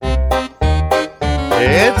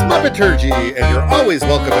It's Muppeturgy, and you're always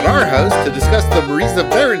welcome at our house to discuss the Marisa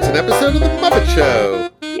Berenson episode of The Muppet Show.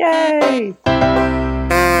 Yay!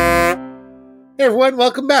 Hey everyone,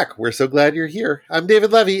 welcome back. We're so glad you're here. I'm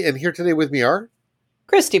David Levy, and here today with me are...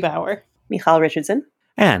 Christy Bauer. Michal Richardson.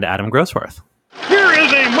 And Adam Grossworth. Here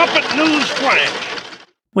is a Muppet News Flash.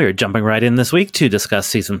 We're jumping right in this week to discuss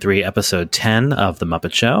Season 3, Episode 10 of The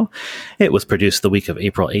Muppet Show. It was produced the week of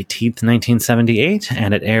April 18th, 1978,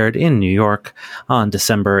 and it aired in New York on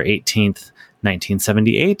December 18th,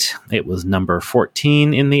 1978. It was number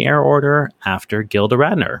 14 in the air order after Gilda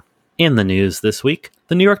Radner. In the news this week,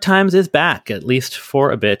 the New York Times is back, at least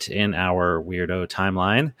for a bit, in our weirdo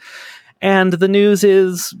timeline. And the news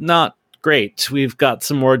is not great. We've got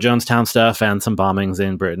some more Jonestown stuff and some bombings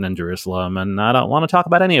in Britain and Jerusalem, and I don't want to talk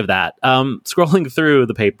about any of that. Scrolling through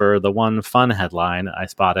the paper, the one fun headline I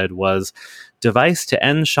spotted was, "Device to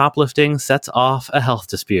end shoplifting sets off a health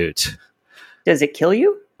dispute." Does it kill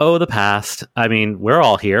you? Oh, the past. I mean, we're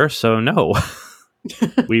all here, so no.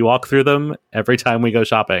 We walk through them every time we go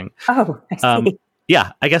shopping. Oh, I see.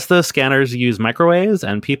 Yeah, I guess those scanners use microwaves,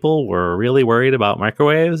 and people were really worried about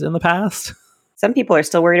microwaves in the past. Some people are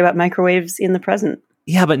still worried about microwaves in the present.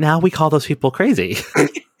 Yeah, but now we call those people crazy.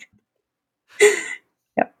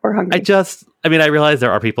 Yep, we're hungry. I realize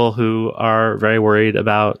there are people who are very worried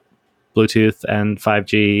about Bluetooth and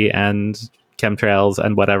 5G and chemtrails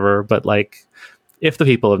and whatever, but like, if the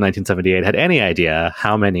people of 1978 had any idea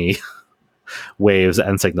how many waves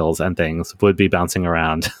and signals and things would be bouncing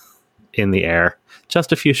around in the air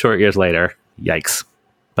just a few short years later, yikes.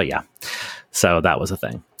 But yeah, so that was a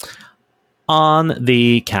thing. On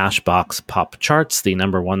the Cashbox Pop charts, the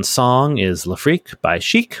number one song is Le Freak by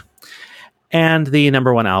Chic, and the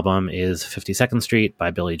number one album is 52nd Street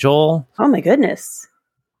by Billy Joel. Oh my goodness.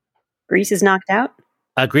 Grease is knocked out?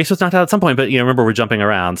 Grease was knocked out at some point, but remember, we're jumping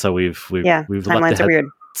around, so we've timelines are weird.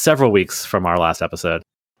 Several weeks from our last episode.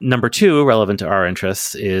 Number two, relevant to our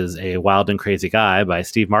interests, is A Wild and Crazy Guy by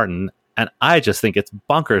Steve Martin, and I just think it's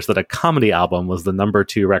bonkers that a comedy album was the number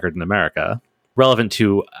two record in America. Relevant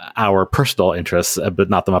to our personal interests, but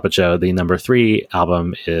not the Muppet Show, the number three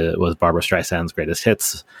album was Barbra Streisand's Greatest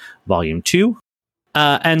Hits, Volume 2.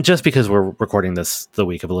 And just because we're recording this the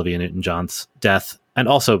week of Olivia Newton-John's death, and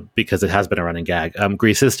also because it has been a running gag,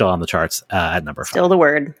 Grease is still on the charts at number 5. Still the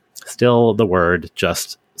word. Still the word,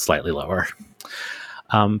 just slightly lower.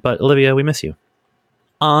 But Olivia, we miss you.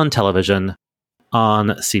 On television, on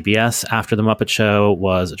CBS, after The Muppet Show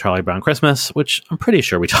was Charlie Brown Christmas, which I'm pretty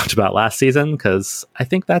sure we talked about last season, because I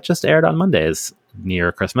think that just aired on Mondays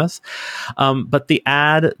near Christmas. But the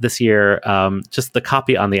ad this year, just the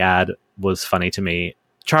copy on the ad was funny to me.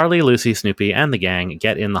 Charlie, Lucy, Snoopy, and the gang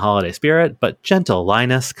get in the holiday spirit, but gentle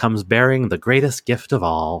Linus comes bearing the greatest gift of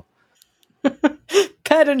all.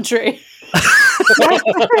 Pedantry.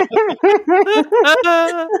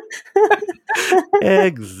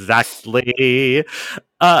 Exactly.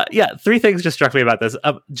 Three things just struck me about this.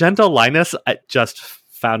 Gentle Linus, I just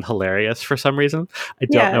found hilarious for some reason. I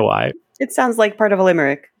don't know why. It sounds like part of a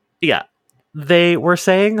limerick. Yeah. They were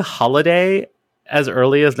saying holiday as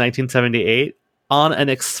early as 1978 on an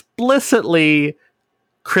explicitly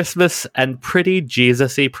Christmas and pretty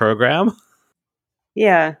Jesus-y program.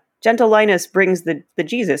 Yeah. Gentle Linus brings the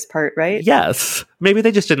Jesus part, right? Yes. Maybe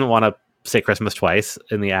they just didn't want to say Christmas twice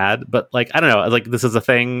in the ad, but like, I don't know, like this is a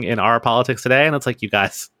thing in our politics today, and it's like, you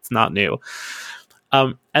guys, it's not new.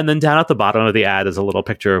 And then down at the bottom of the ad is a little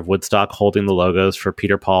picture of Woodstock holding the logos for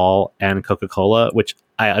Peter Paul and Coca-Cola, which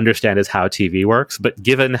I understand is how TV works, but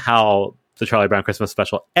given how the Charlie Brown Christmas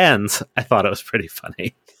special ends, I thought it was pretty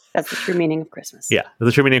funny. That's the true meaning of Christmas. Yeah,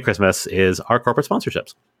 the true meaning of Christmas is our corporate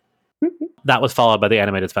sponsorships. That was followed by the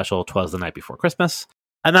animated special 'Twas the Night Before Christmas.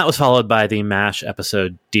 And that was followed by the MASH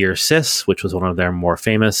episode Dear Sis, which was one of their more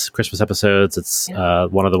famous Christmas episodes. It's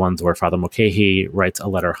one of the ones where Father Mulcahy writes a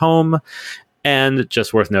letter home. And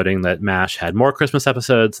just worth noting that MASH had more Christmas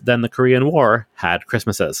episodes than the Korean War had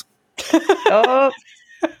Christmases. Oh.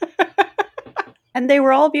 And they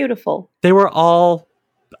were all beautiful. They were all...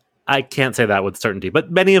 I can't say that with certainty,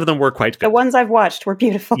 but many of them were quite good. The ones I've watched were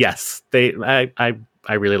beautiful. Yes.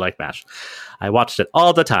 I really like MASH. I watched it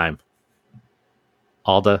all the time.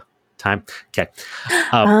 All the time. Okay.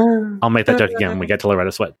 I'll make that joke again when we get to Loretta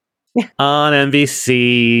Swit. Yeah. On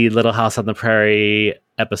NBC, Little House on the Prairie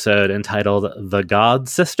episode entitled The God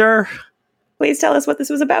Sister. Please tell us what this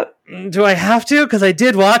was about. Do I have to? Because I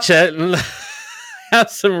did watch it and have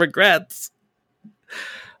some regrets.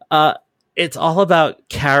 It's all about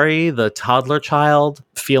Carrie, the toddler child,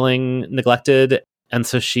 feeling neglected. And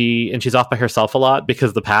so she's off by herself a lot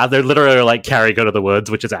because the path, they're literally like, Carrie, go to the woods,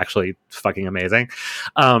 which is actually fucking amazing.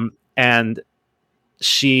 And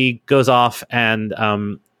she goes off and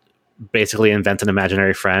basically invents an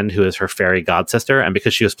imaginary friend who is her fairy god sister, and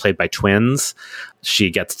because she was played by twins, she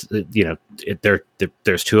gets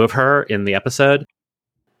there's two of her in the episode,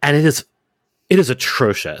 and it is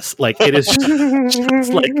atrocious. Like, it is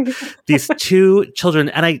just like these two children,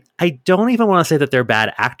 and I don't even want to say that they're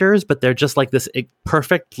bad actors, but they're just like this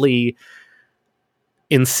perfectly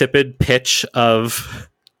insipid pitch of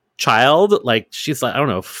child. Like, she's like, I don't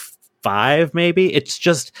know, 5 maybe.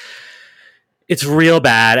 It's real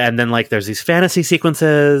bad. And then, like, there's these fantasy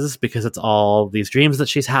sequences because it's all these dreams that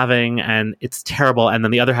she's having, and it's terrible. And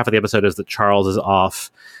then the other half of the episode is that Charles is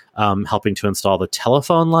off helping to install the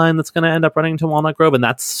telephone line that's going to end up running to Walnut Grove, and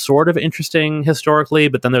that's sort of interesting historically.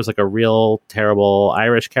 But then there's like a real terrible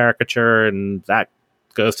Irish caricature, and that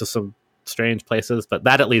goes to some strange places. But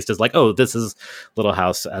that at least is like, oh, this is Little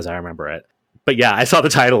House as I remember it. But yeah, I saw the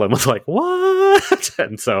title and was like, what?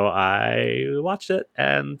 And so I watched it,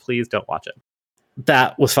 and please don't watch it.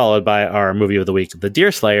 That was followed by our movie of the week, The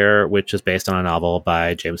Deer Slayer, which is based on a novel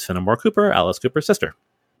by James Fenimore Cooper, Alice Cooper's sister.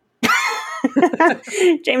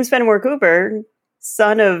 James Fenimore Cooper,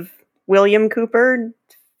 son of William Cooper,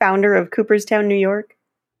 founder of Cooperstown, New York.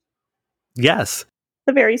 Yes.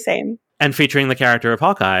 The very same. And featuring the character of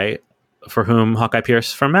Hawkeye, for whom Hawkeye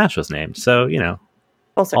Pierce from MASH was named. So,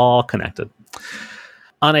 all connected.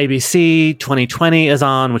 On ABC, 2020 is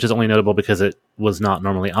on, which is only notable because it was not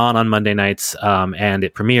normally on Monday nights, and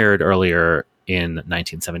it premiered earlier in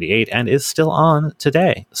 1978 and is still on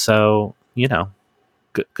today. So,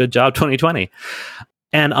 good job, 2020.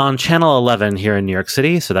 And on Channel 11 here in New York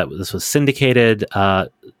City, so this was syndicated,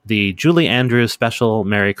 the Julie Andrews special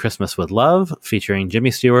Merry Christmas with Love, featuring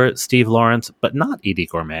Jimmy Stewart, Steve Lawrence, but not Edie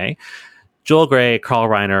Gourmet, Joel Grey, Carl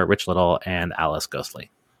Reiner, Rich Little, and Alice Ghostley.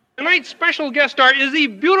 Tonight's special guest star is the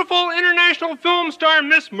beautiful international film star,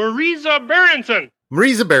 Miss Marisa Berenson.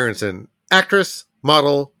 Marisa Berenson, actress,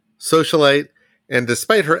 model, socialite, and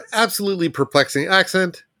despite her absolutely perplexing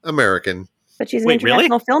accent, American. But she's an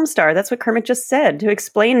international really? film star. That's what Kermit just said to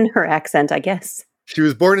explain her accent, I guess. She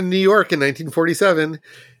was born in New York in 1947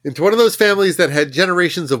 into one of those families that had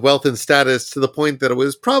generations of wealth and status to the point that it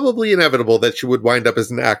was probably inevitable that she would wind up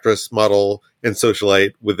as an actress, model, and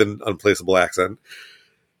socialite with an unplaceable accent.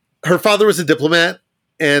 Her father was a diplomat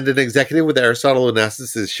and an executive with Aristotle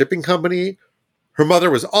Onassis' shipping company. Her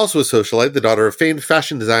mother was also a socialite, the daughter of famed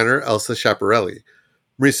fashion designer Elsa Schiaparelli.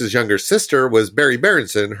 Marisa's younger sister was Barry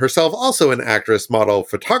Berenson, herself also an actress, model,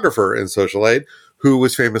 photographer, and socialite, who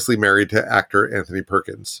was famously married to actor Anthony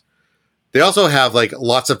Perkins. They also have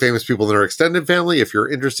lots of famous people in her extended family. If you're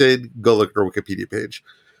interested, go look at her Wikipedia page.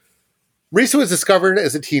 Marisa was discovered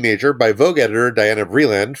as a teenager by Vogue editor Diana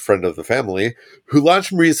Vreeland, friend of the family, who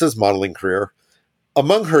launched Marisa's modeling career.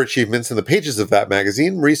 Among her achievements in the pages of that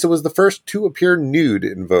magazine, Marisa was the first to appear nude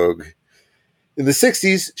in Vogue. In the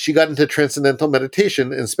 60s, she got into transcendental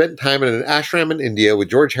meditation and spent time in an ashram in India with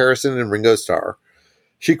George Harrison and Ringo Starr.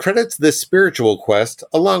 She credits this spiritual quest,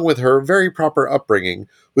 along with her very proper upbringing,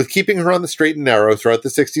 with keeping her on the straight and narrow throughout the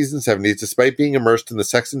 60s and 70s, despite being immersed in the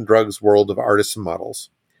sex and drugs world of artists and models.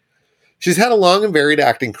 She's had a long and varied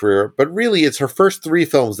acting career, but really it's her first 3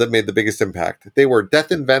 films that made the biggest impact. They were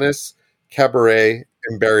Death in Venice, Cabaret,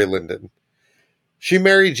 and Barry Lyndon. She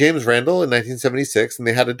married James Randall in 1976, and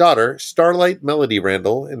they had a daughter, Starlight Melody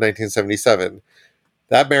Randall, in 1977.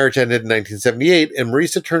 That marriage ended in 1978, and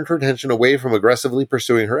Marisa turned her attention away from aggressively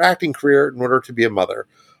pursuing her acting career in order to be a mother.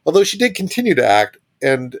 Although she did continue to act,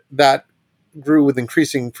 and that grew with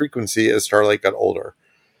increasing frequency as Starlight got older.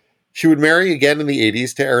 She would marry again in the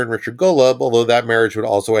 80s to Aaron Richard Golub, although that marriage would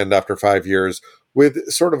also end after 5 years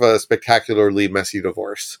with sort of a spectacularly messy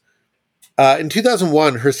divorce. In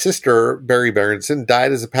 2001, her sister, Barry Berenson,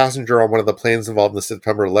 died as a passenger on one of the planes involved in the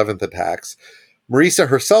September 11th attacks. Marisa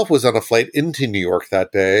herself was on a flight into New York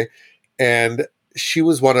that day, and she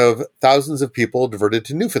was one of thousands of people diverted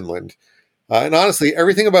to Newfoundland. And honestly,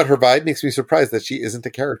 everything about her vibe makes me surprised that she isn't a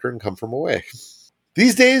character in Come From Away.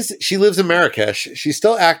 These days, she lives in Marrakesh. She's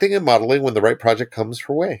still acting and modeling when the right project comes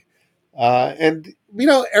her way. And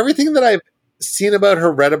everything that I've seen about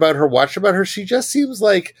her, read about her, watched about her, she just seems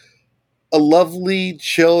like a lovely,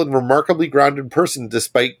 chill, and remarkably grounded person,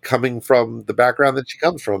 despite coming from the background that she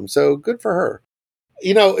comes from. So good for her.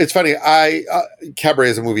 It's funny. Cabaret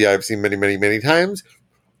is a movie I've seen many, many, many times.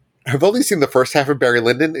 I've only seen the first half of Barry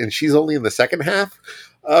Lyndon, and she's only in the second half,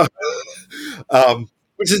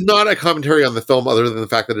 which is not a commentary on the film other than the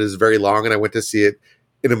fact that it is very long, and I went to see it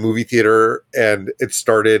in a movie theater, and it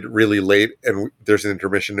started really late, and there's an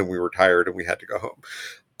intermission, and we were tired, and we had to go home.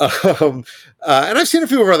 And I've seen a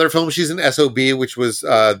few of her other films. She's in SOB, which was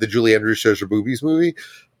the Julie Andrews Shows Her Boobies movie.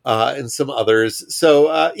 and some others.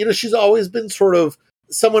 So, she's always been sort of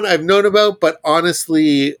someone I've known about, but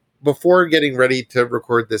honestly, before getting ready to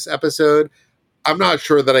record this episode, I'm not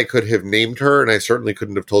sure that I could have named her, and I certainly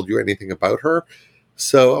couldn't have told you anything about her.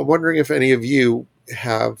 So I'm wondering if any of you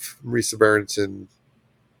have Marisa Berenson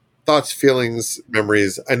thoughts, feelings,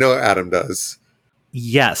 memories. I know Adam does.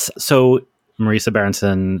 Yes. So Marisa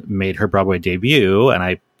Berenson made her Broadway debut, and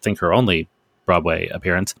I think her only Broadway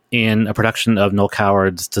appearance, in a production of Noel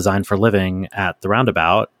Coward's Design for Living at the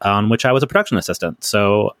Roundabout, on which I was a production assistant.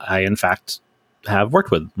 So I, in fact, have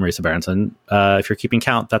worked with Marisa Berenson. If you're keeping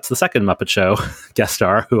count, that's the second Muppet Show guest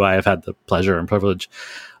star who I have had the pleasure and privilege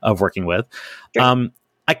of working with. Sure.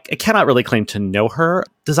 I cannot really claim to know her.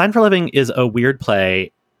 Design for Living is a weird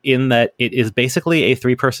play in that it is basically a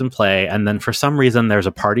 3-person play, and then for some reason there's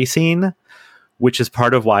a party scene, which is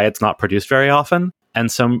part of why it's not produced very often. And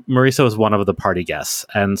so Marisa was one of the party guests.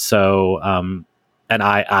 And so, and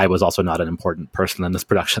I was also not an important person in this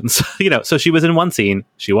production. So, so she was in one scene.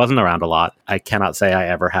 She wasn't around a lot. I cannot say I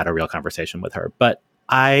ever had a real conversation with her, but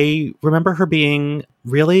I remember her being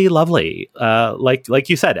really lovely. Like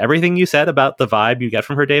you said, everything you said about the vibe you get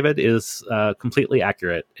from her, David, is completely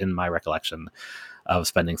accurate in my recollection of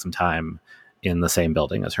spending some time in the same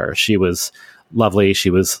building as her. She was lovely. She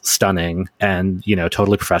was stunning and,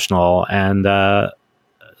 totally professional, and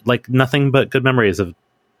like nothing but good memories of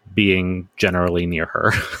being generally near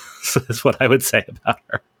her. So that's what I would say about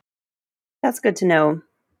her. That's good to know.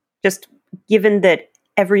 Just given that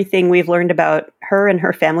everything we've learned about her and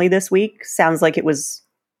her family this week sounds like it was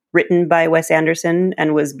written by Wes Anderson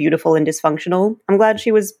and was beautiful and dysfunctional. I'm glad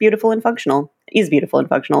she was beautiful and functional. Is beautiful and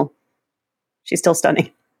functional. She's still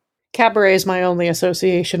stunning. Cabaret is my only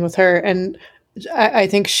association with her, and I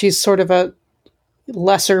think she's sort of a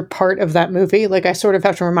lesser part of that movie. Like, I sort of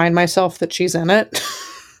have to remind myself that she's in it.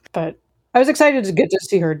 But I was excited to get to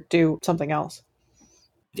see her do something else.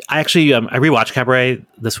 I actually, I rewatched Cabaret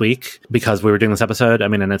this week because we were doing this episode. I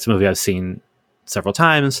mean, and it's a movie I've seen several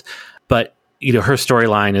times, but, her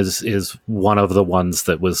storyline is one of the ones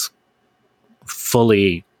that was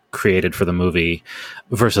fully created for the movie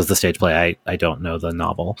versus the stage play. I don't know the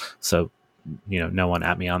novel, so, no one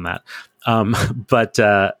at me on that. But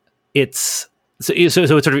it's so it's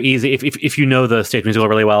sort of easy if you know the stage musical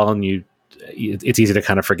really well, and it's easy to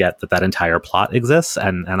kind of forget that entire plot exists,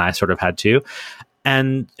 and I sort of had to.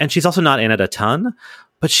 And she's also not in it a ton,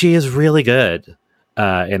 but she is really good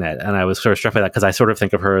in it. And I was sort of struck by that because I sort of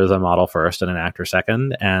think of her as a model first and an actor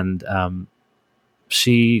second. And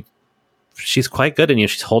she's quite good, and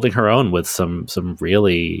she's holding her own with some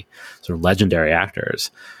really sort of legendary actors.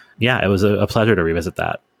 Yeah, it was a pleasure to revisit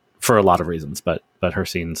that for a lot of reasons, but her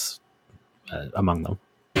scenes among them.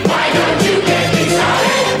 Why don't you get me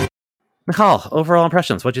started? Nicole, overall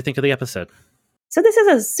impressions. What do you think of the episode? So this is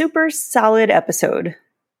a super solid episode.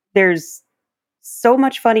 There's so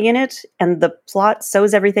much funny in it, and the plot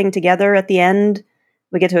sews everything together at the end.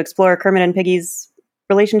 We get to explore Kermit and Piggy's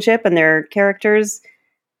relationship and their characters.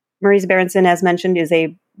 Marisa Berenson, as mentioned, is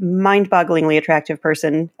a mind-bogglingly attractive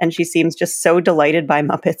person, and she seems just so delighted by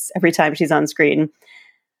Muppets every time she's on screen.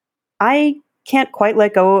 I can't quite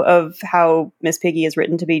let go of how Miss Piggy is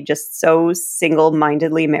written to be just so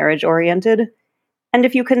single-mindedly marriage-oriented. And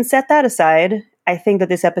if you can set that aside, I think that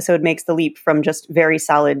this episode makes the leap from just very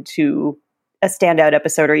solid to a standout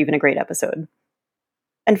episode or even a great episode.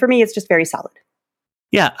 And for me, it's just very solid.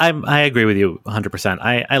 Yeah, I agree with you 100%.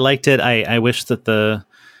 I liked it. I wish that there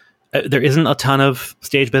isn't a ton of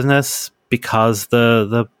stage business because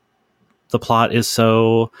the plot is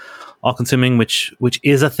so all-consuming, which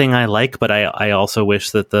is a thing I like, but I also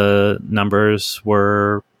wish that the numbers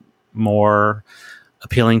were more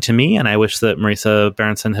appealing to me, and I wish that Marisa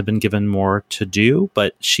Berenson had been given more to do,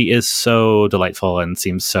 but she is so delightful and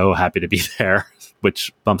seems so happy to be there,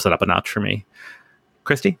 which bumps it up a notch for me.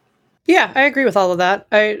 Christy? Yeah, I agree with all of that.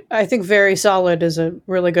 I think very solid is a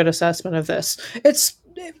really good assessment of this. It's,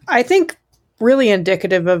 I think, really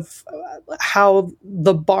indicative of how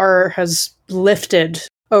the bar has lifted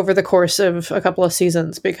over the course of a couple of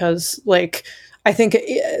seasons, because, like, I think,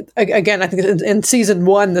 again, I think in season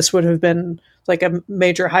 1, this would have been like a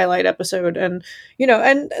major highlight episode, and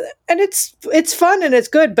and it's fun and it's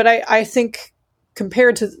good, but I think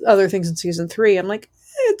compared to other things in season 3, I'm like,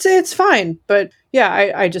 it's fine, but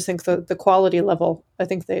yeah, I just think the quality level, I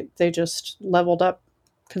think they just leveled up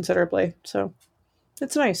considerably, so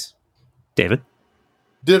it's nice. David?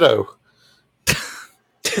 Ditto.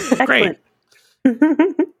 Great.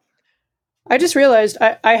 I just realized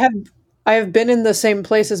I have I have been in the same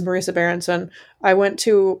place as Marisa Berenson. I went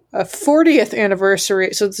to a 40th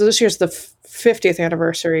anniversary. So this year's the 50th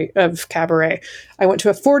anniversary of Cabaret. I went to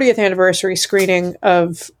a 40th anniversary screening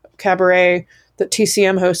of Cabaret that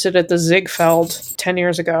TCM hosted at the Ziegfeld 10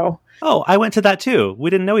 years ago. Oh, I went to that too. We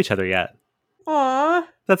didn't know each other yet. Aww.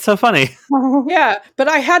 That's so funny. Yeah, but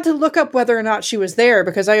I had to look up whether or not she was there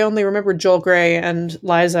because I only remember Joel Grey and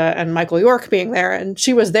Liza and Michael York being there, and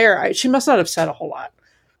she was there. She must not have said a whole lot.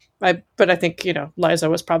 But I think, Liza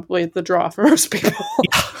was probably the draw for most people.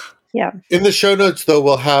 Yeah. In the show notes, though,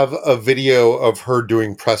 we'll have a video of her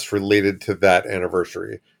doing press related to that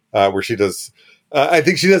anniversary, where she does, I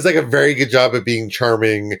think she does like a very good job of being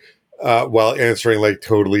charming while answering like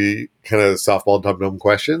totally kind of softball dum-dum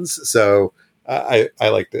questions. So I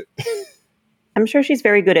liked it. I'm sure she's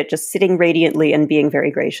very good at just sitting radiantly and being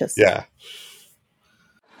very gracious. Yeah.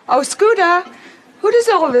 Oh, Scooter, who does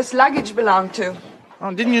all this luggage belong to?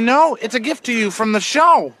 Oh, didn't you know? It's a gift to you from the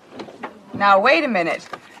show. Now, wait a minute.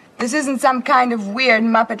 This isn't some kind of weird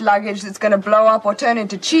Muppet luggage that's going to blow up or turn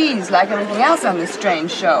into cheese like everything else on this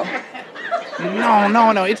strange show.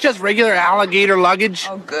 No. It's just regular alligator luggage.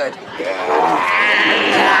 Oh, good.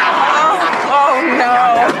 Oh,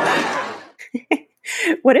 no.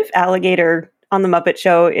 What if alligator on the Muppet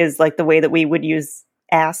Show is like the way that we would use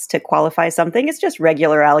ass to qualify something? It's just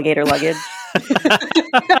regular alligator luggage.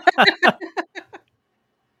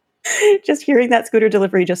 Just hearing that Scooter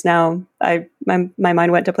delivery just now, my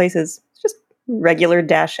mind went to places. It's just regular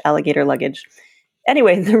alligator luggage.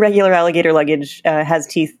 Anyway, the regular alligator luggage has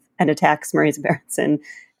teeth and attacks Marisa Berenson,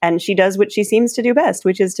 and she does what she seems to do best,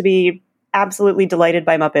 which is to be absolutely delighted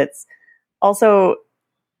by Muppets. Also,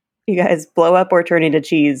 you guys, blow up or turn into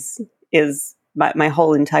cheese is my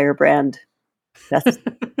whole entire brand. That's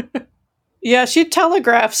Yeah, she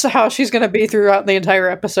telegraphs how she's going to be throughout the entire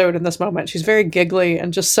episode in this moment. She's very giggly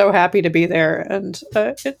and just so happy to be there, and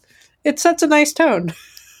it sets a nice tone.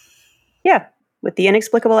 Yeah, with the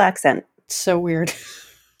inexplicable accent. It's so weird.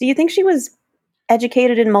 Do you think she was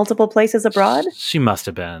educated in multiple places abroad? She must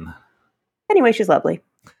have been. Anyway, she's lovely.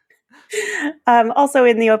 Also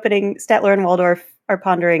in the opening, Statler and Waldorf are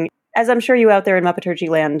pondering, as I'm sure you out there in Muppeturgy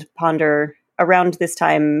land ponder around this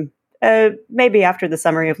time, maybe after the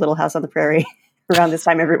summary of Little House on the Prairie, around this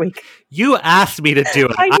time every week. You asked me to do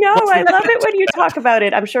it. I know, I love it when you talk about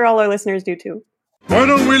it. I'm sure all our listeners do too. Why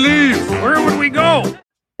don't we leave? Where would we go?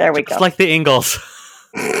 There we go. It's like the Ingalls.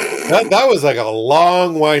 That was like a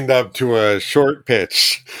long wind up to a short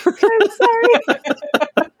pitch. I'm sorry.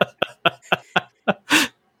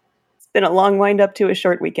 It's been a long wind up to a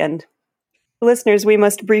short weekend. Listeners, we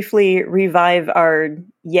must briefly revive our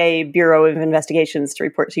Yay Bureau of Investigations to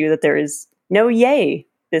report to you that there is no Yay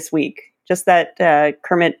this week. Just that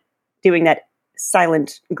Kermit doing that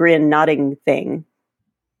silent grin nodding thing.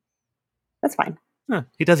 That's fine. Huh,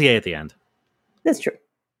 he does Yay at the end. That's true.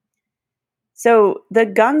 So the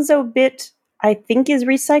Gonzo bit, I think, is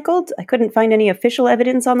recycled. I couldn't find any official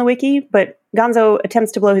evidence on the wiki, but Gonzo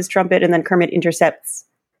attempts to blow his trumpet and then Kermit intercepts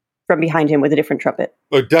from behind him with a different trumpet.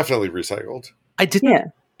 Oh, definitely recycled. I didn't.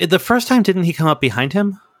 Yeah. The first time, didn't he come up behind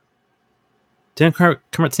him? Didn't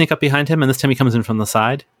Kermit sneak up behind him, and this time he comes in from the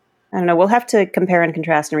side? I don't know. We'll have to compare and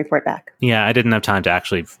contrast and report back. Yeah, I didn't have time to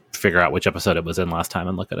actually figure out which episode it was in last time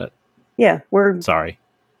and look at it. Yeah, we're Sorry.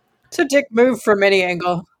 It's a dick move from any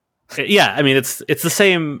angle. Yeah, I mean it's the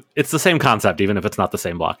same concept, even if it's not the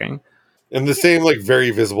same blocking. And the same like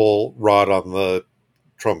very visible rod on the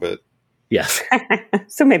trumpet. Yes.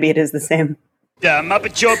 so maybe it is the same.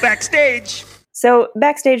 Muppet Show backstage. So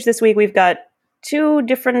backstage this week, we've got two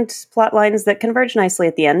different plot lines that converge nicely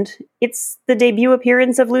at the end. It's the debut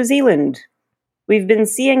appearance of Lou Zealand. We've been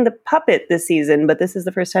seeing the puppet this season, but this is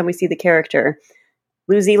the first time we see the character.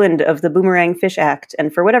 Lou Zealand of the Boomerang Fish Act,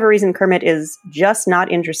 and for whatever reason, Kermit is just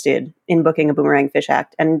not interested in booking a Boomerang Fish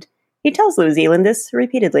Act, and he tells Lou Zealand this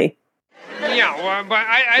repeatedly. Yeah, well, but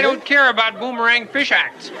I don't care about Boomerang Fish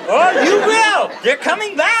Acts. Oh, you will. They're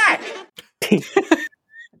coming back.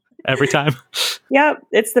 Every time. Yeah,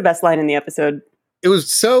 it's the best line in the episode. It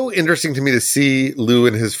was so interesting to me to see Lou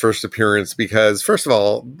in his first appearance because, first of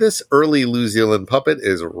all, this early Lou Zealand puppet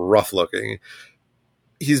is rough looking.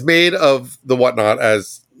 He's made of the whatnot,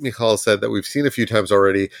 as Michal said, that we've seen a few times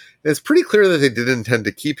already. And it's pretty clear that they didn't intend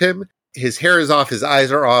to keep him. His hair is off, his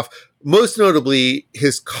eyes are off. Most notably,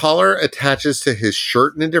 his collar attaches to his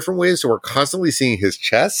shirt in a different way, so we're constantly seeing his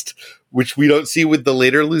chest, which we don't see with the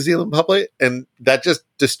later Lou Zealand puppet, and that just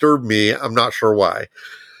disturbed me. I'm not sure why.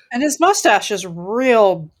 And his mustache is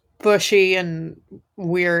real bushy and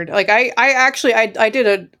weird. Like I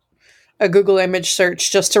did a Google image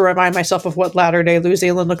search just to remind myself of what latter-day New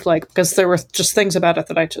Zealand looked like, because there were just things about it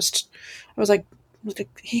that I was like,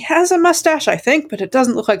 he has a mustache, I think, but it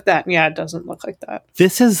doesn't look like that. And yeah, it doesn't look like that.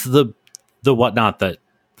 This is the whatnot that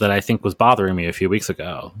I think was bothering me a few weeks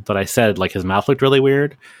ago, that I said, like, his mouth looked really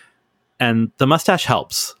weird, and the mustache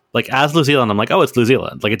helps. Like, as New Zealand, I'm like, oh, it's New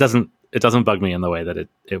Zealand. Like, it doesn't bug me in the way that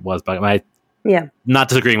it was bugging me. Yeah. Not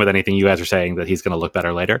disagreeing with anything you guys are saying, that he's going to look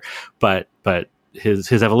better later, but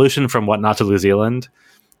his evolution from whatnot to New Zealand,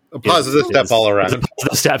 a positive step all around. A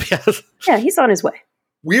positive step, yes. Yeah, he's on his way.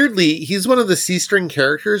 Weirdly, he's one of the C-string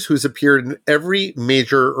characters who's appeared in every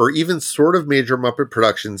major or even sort of major Muppet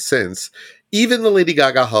production since, even the Lady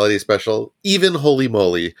Gaga holiday special, even Holy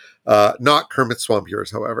Moly. Not Kermit Swamp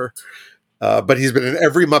Years, however. But he's been in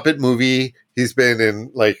every Muppet movie. He's been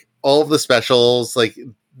in, like, all of the specials. Like,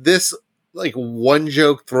 this, like, one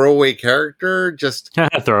joke throwaway character just...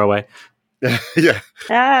 Throwaway. Yeah.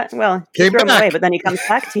 Well, you throw him away, but then he comes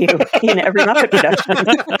back to you in every Muppet production.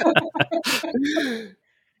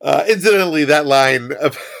 Incidentally, that line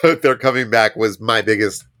about their coming back was my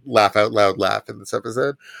biggest laugh out loud laugh in this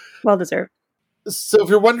episode. Well deserved. So if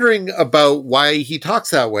you're wondering about why he talks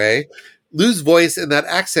that way, Lou's voice and that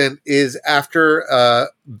accent is after a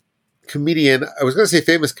comedian. I was going to say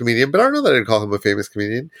famous comedian, but I don't know that I'd call him a famous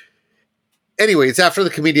comedian. Anyway, it's after the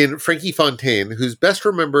comedian Frankie Fontaine, who's best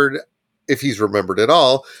remembered, if he's remembered at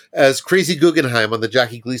all, as Crazy Guggenheim on the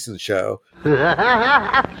Jackie Gleason Show.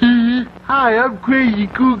 Hi, I'm Crazy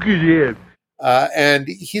Guggenheim. And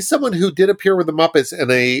he's someone who did appear with the Muppets in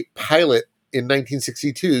a pilot in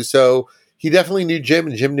 1962, so he definitely knew Jim,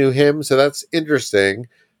 and Jim knew him, so that's interesting.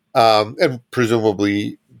 And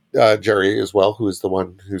presumably Jerry as well, who is the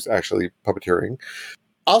one who's actually puppeteering.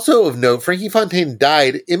 Also of note, Frankie Fontaine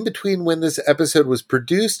died in between when this episode was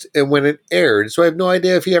produced and when it aired, so I have no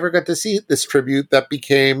idea if he ever got to see this tribute that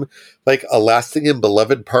became like a lasting and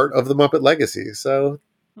beloved part of the Muppet legacy. So,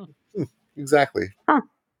 exactly. Huh.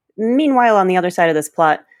 Meanwhile, on the other side of this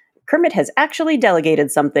plot, Kermit has actually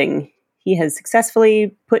delegated something. He has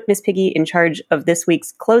successfully put Miss Piggy in charge of this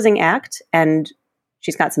week's closing act, and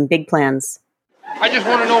she's got some big plans. I just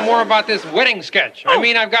want to know more about this wedding sketch. I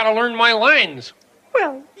mean, I've got to learn my lines.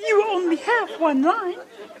 Well, you only have one line.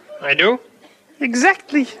 I do?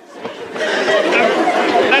 Exactly.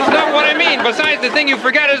 That's not what I mean. Besides, the thing you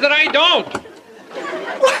forget is that I don't.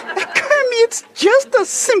 What, Kermit, it's just a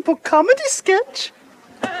simple comedy sketch.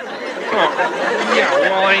 Oh, yeah,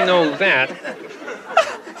 well, I know that.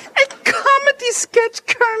 A comedy sketch,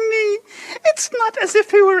 Kermit. It's not as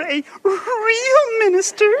if he were a real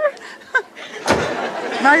minister.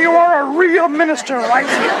 Now you are a real minister,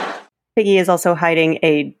 right? Piggy is also hiding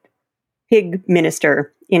a pig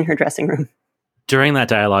minister in her dressing room. During that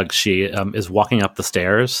dialogue, she is walking up the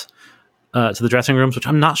stairs to the dressing rooms, which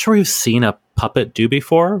I'm not sure we've seen a puppet do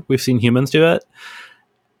before. We've seen humans do it.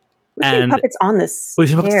 We've seen puppets on the stairs. We've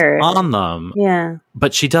seen puppets on them. Yeah.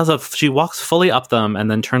 But she walks fully up them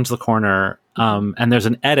and then turns the corner, and there's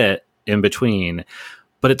an edit in between.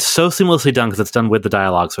 But it's so seamlessly done because it's done with the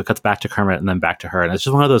dialogue. So it cuts back to Kermit and then back to her. And it's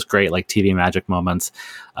just one of those great like TV magic moments,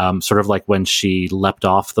 sort of like when she leapt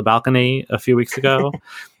off the balcony a few weeks ago.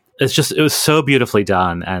 It was so beautifully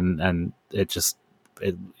done. And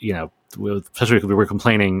especially we were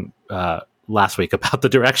complaining last week about the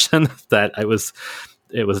direction that it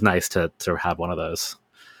was nice to have one of those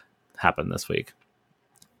happen this week.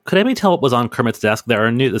 Could anybody tell what was on Kermit's desk?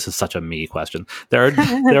 This is such a me question. There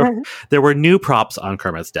were new props on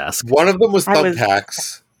Kermit's desk. One of them was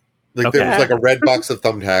thumbtacks. There was like a red box of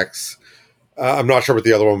thumbtacks. I'm not sure what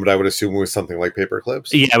the other one, but I would assume it was something like paper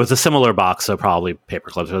clips. Yeah, it was a similar box, so probably paper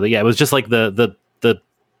clips. Yeah, it was just like the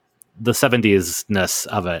 70s-ness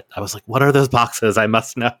of it. I was like, what are those boxes? I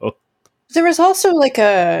must know. There was also like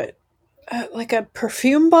a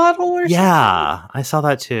perfume bottle or something. Yeah, I saw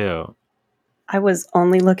that too. I was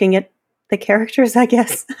only looking at the characters, I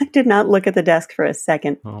guess. I did not look at the desk for a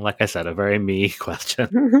second. Well, like I said, a very me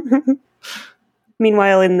question.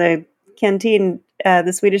 Meanwhile, in the canteen,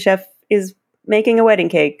 the Swedish chef is making a wedding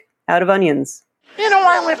cake out of onions. You know,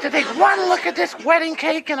 I live to take one look at this wedding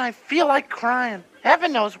cake and I feel like crying.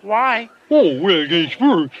 Heaven knows why. Oh, well, guess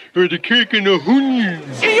what? The cake and the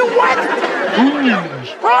onions. You what? Onions.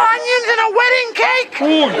 Onions in a wedding cake?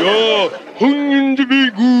 Oh, yeah. Onions are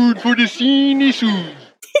very good for the sinuses.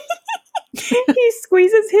 He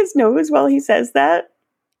squeezes his nose while he says that.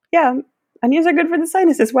 Yeah, onions are good for the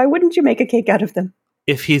sinuses. Why wouldn't you make a cake out of them?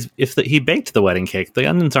 If he baked the wedding cake, the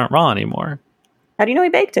onions aren't raw anymore. How do you know he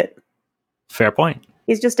baked it? Fair point.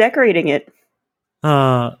 He's just decorating it.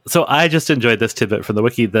 So I just enjoyed this tidbit from the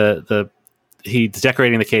wiki. He's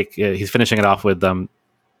decorating the cake. He's finishing it off with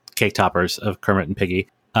cake toppers of Kermit and Piggy,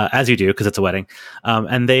 as you do, because it's a wedding.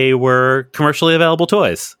 And they were commercially available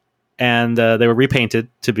toys. And they were repainted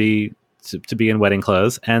to be in wedding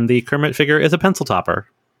clothes. And the Kermit figure is a pencil topper.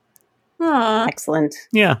 Aww. Excellent.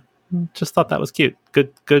 Yeah. Just thought that was cute.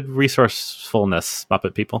 Good resourcefulness,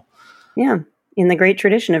 Muppet people. Yeah. In the great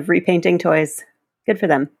tradition of repainting toys. Good for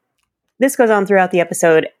them. This goes on throughout the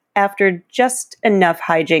episode after just enough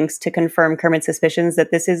hijinks to confirm Kermit's suspicions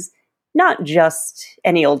that this is not just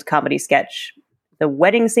any old comedy sketch. The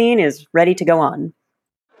wedding scene is ready to go on.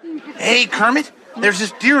 Hey, Kermit, there's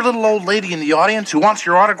this dear little old lady in the audience who wants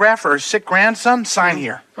your autograph for her sick grandson. Sign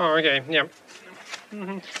here. Oh, okay, yeah.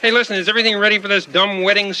 Mm-hmm. Hey, listen, is everything ready for this dumb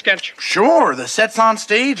wedding sketch? Sure, the set's on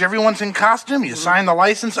stage, everyone's in costume, you sign the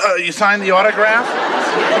license, you sign the autograph.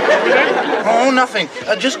 Oh, nothing.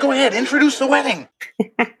 Just go ahead, introduce the wedding.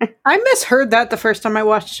 I misheard that the first time I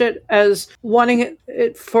watched it as wanting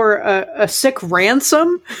it for a sick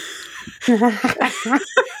ransom.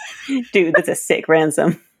 Dude, that's a sick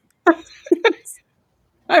ransom.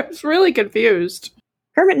 I was really confused.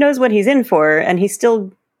 Kermit knows what he's in for, and he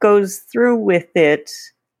still goes through with it.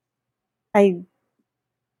 I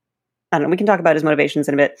don't know, we can talk about his motivations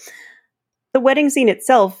in a bit. The wedding scene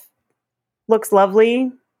itself looks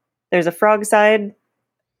lovely. There's a frog side,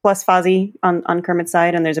 plus Fozzie on Kermit's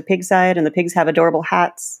side, and there's a pig side, and the pigs have adorable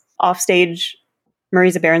hats. Off stage,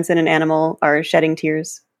 Marisa Berenson and Animal are shedding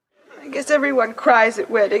tears. I guess everyone cries at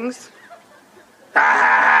weddings.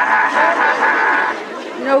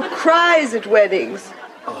 No cries at weddings.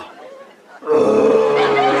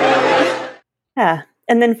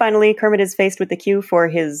 And then finally, Kermit is faced with the cue for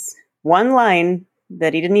his one line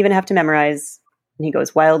that he didn't even have to memorize, and he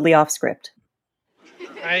goes wildly off script.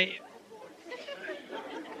 I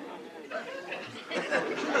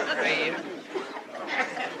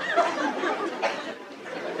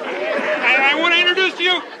want to introduce to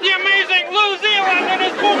you the amazing Lou Zealand and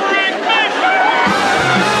his boomerang fish!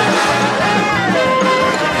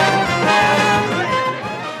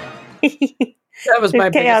 That was my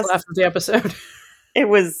chaos. biggest laugh of the episode. It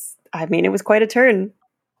was quite a turn.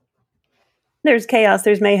 There's chaos,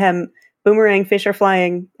 there's mayhem, boomerang fish are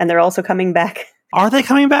flying, and they're also coming back. Are they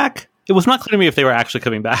coming back? It was not clear to me if they were actually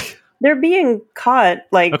coming back. They're being caught,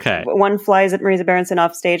 Okay. One flies at Marisa Berenson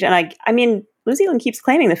off stage, and I mean, Lou Zealand keeps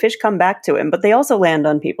claiming the fish come back to him, but they also land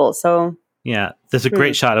on people, so... Yeah, there's a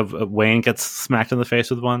great shot of Wayne gets smacked in the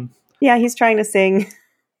face with one. Yeah, he's trying to sing,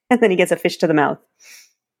 and then he gets a fish to the mouth.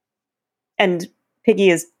 And Piggy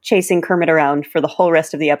is chasing Kermit around for the whole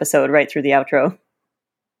rest of the episode, right through the outro.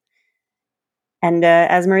 And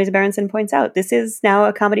as Marisa Berenson points out, this is now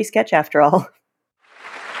a comedy sketch after all.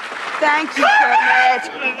 Thank you,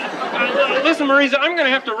 Kermit. Listen, Marisa, I'm going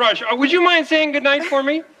to have to rush. Would you mind saying goodnight for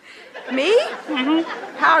me? Me? Mm-hmm.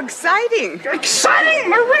 How exciting.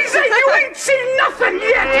 Exciting, Marisa! You ain't seen nothing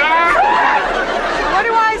yet! What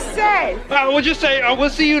do I say? We'll just say, we'll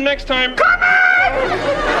see you next time. Come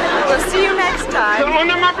on! We'll see you next time. On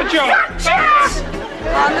the Muppet Show. Yes!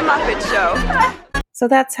 On the Muppet Show. So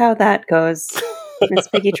that's how that goes. Miss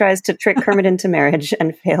Piggy tries to trick Kermit into marriage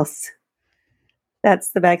and fails.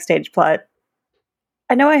 That's the backstage plot.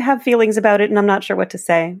 I know I have feelings about it, and I'm not sure what to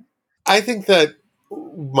say. I think that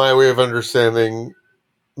my way of understanding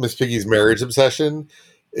Miss Piggy's marriage obsession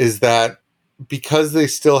is that because they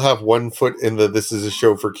still have one foot in the "this is a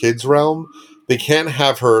show for kids" realm, they can't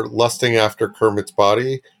have her lusting after Kermit's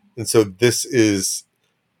body, and so this is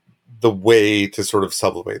the way to sort of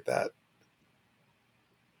sublimate that.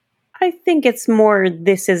 I think it's more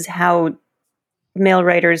this is how male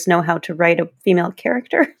writers know how to write a female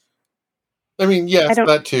character. I mean, yes,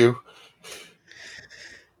 that too.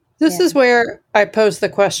 This is where I pose the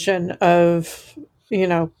question of,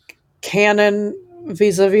 canon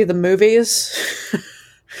vis-a-vis the movies.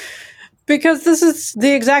 Because this is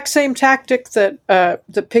the exact same tactic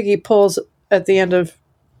that Piggy pulls at the end of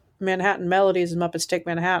Manhattan Melodies and Muppets Take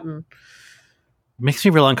Manhattan. Makes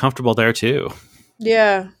me real uncomfortable there, too.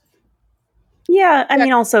 Yeah. Yeah, I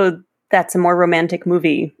mean, also, that's a more romantic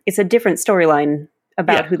movie. It's a different storyline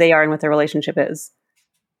about who they are and what their relationship is.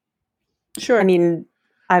 Sure. I mean,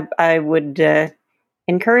 I would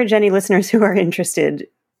encourage any listeners who are interested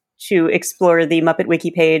to explore the Muppet Wiki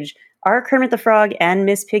page. Are Kermit the Frog and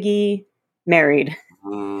Miss Piggy married?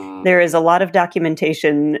 There is a lot of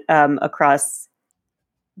documentation across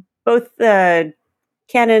both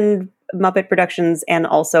canon Muppet productions and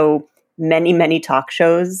also many, many talk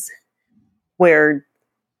shows where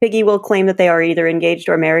Piggy will claim that they are either engaged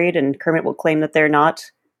or married, and Kermit will claim that they're not.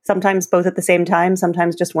 Sometimes both at the same time,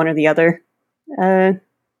 sometimes just one or the other.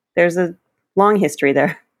 There's a long history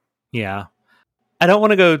there. Yeah. I don't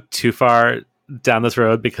want to go too far down this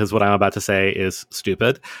road because what I'm about to say is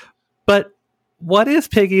stupid. But what is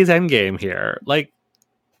Piggy's endgame here? Like,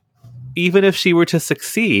 even if she were to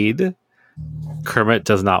succeed, Kermit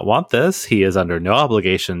does not want this. He is under no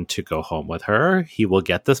obligation to go home with her. He will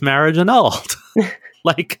get this marriage annulled.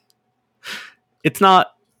 Like, it's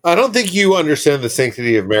not... I don't think you understand the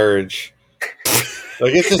sanctity of marriage.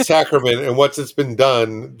 Like, it's a sacrament, and once it's been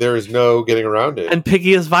done, there is no getting around it. And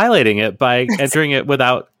Piggy is violating it by entering it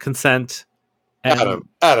without consent. Adam,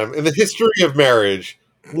 in the history of marriage,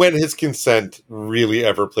 when has consent really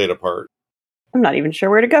ever played a part? I'm not even sure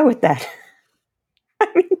where to go with that. I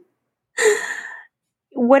mean,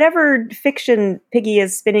 whatever fiction Piggy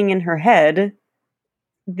is spinning in her head,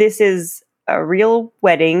 this is a real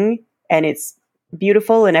wedding, and it's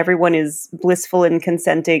beautiful, and everyone is blissful and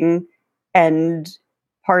consenting, and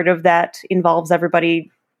part of that involves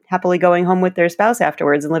everybody happily going home with their spouse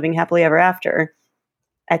afterwards and living happily ever after.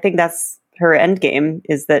 I think that's her end game,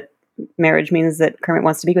 is that marriage means that Kermit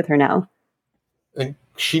wants to be with her now. And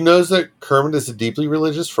she knows that Kermit is a deeply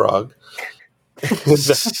religious frog. And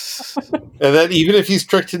that even if he's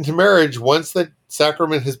tricked into marriage, once that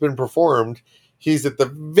sacrament has been performed, he's at the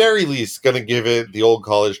very least going to give it the old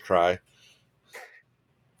college try.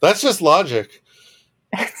 That's just logic.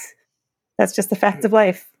 That's just the facts of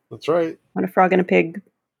life. That's right. When a frog and a pig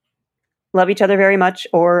love each other very much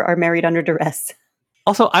or are married under duress.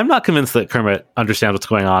 Also, I'm not convinced that Kermit understands what's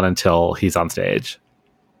going on until he's on stage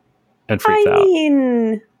and freaks out.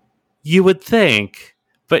 You would think,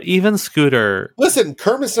 but even Scooter... Listen,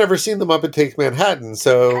 Kermit's never seen The Muppet Takes Manhattan,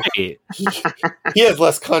 so he has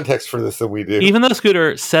less context for this than we do. Even though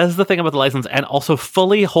Scooter says the thing about the license and also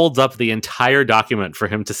fully holds up the entire document for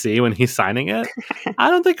him to see when he's signing it, I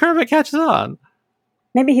don't think Kermit catches on.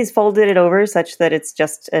 Maybe he's folded it over such that it's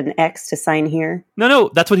just an X to sign here. No,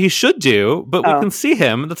 that's what he should do, but we can see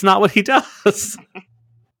him. That's not what he does.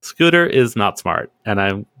 Scooter is not smart, and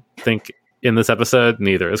I think in this episode,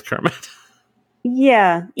 neither is Kermit.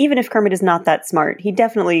 Yeah, even if Kermit is not that smart, he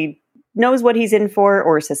definitely knows what he's in for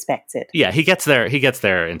or suspects it. Yeah, he gets there. He gets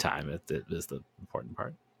there in time. It is the important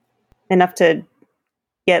part. Enough to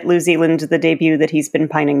get New Zealand the debut that he's been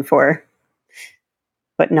pining for,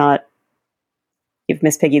 but not give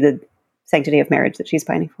Miss Piggy the sanctity of marriage that she's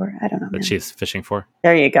pining for. I don't know. That she's fishing for.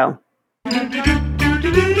 There you go.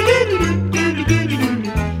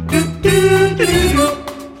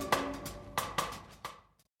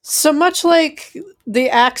 So much like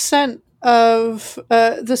the accent of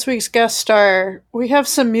this week's guest star, we have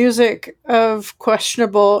some music of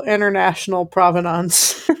questionable international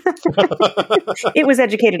provenance. It was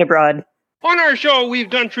educated abroad. On our show,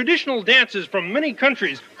 we've done traditional dances from many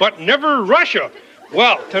countries, but never Russia.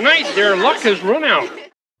 Well, tonight their luck has run out.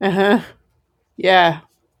 Uh-huh. Yeah.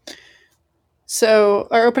 So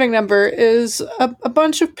our opening number is a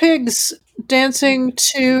bunch of pigs dancing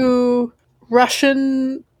to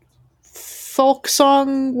Russian folk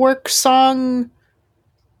song, work song,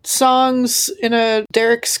 songs in a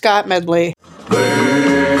Derek Scott medley.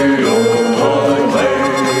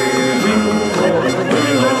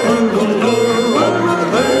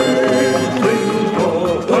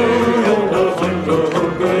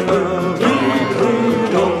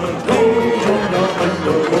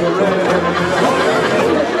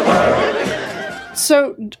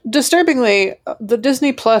 So, disturbingly, the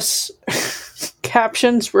Disney Plus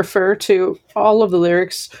captions refer to all of the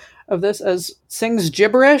lyrics of this as sings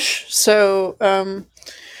gibberish. So,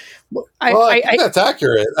 I think that's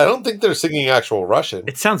accurate. I don't think they're singing actual Russian.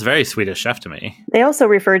 It sounds very Swedish Chef to me. They also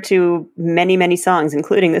refer to many, many songs,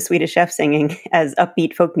 including the Swedish Chef singing, as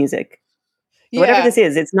upbeat folk music. Yeah. Whatever this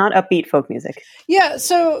is, it's not upbeat folk music. Yeah,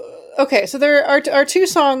 so, okay, so there are two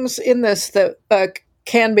songs in this that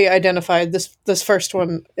can be identified. This first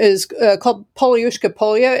one is called Polyushka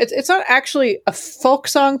Polya. It's not actually a folk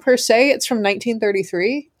song per se. It's from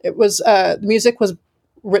 1933. It was the music was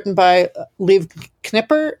written by Lev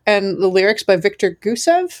Knipper and the lyrics by Viktor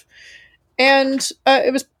Gusev, and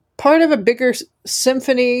it was part of a bigger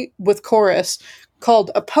symphony with chorus called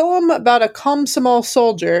 "A Poem About a Komsomol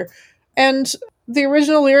Soldier," and the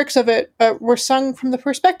original lyrics of it were sung from the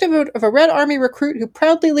perspective of a Red Army recruit who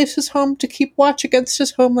proudly leaves his home to keep watch against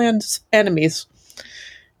his homeland's enemies.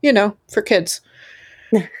 You know, for kids.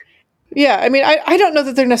 Yeah, I mean, I don't know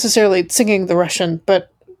that they're necessarily singing the Russian,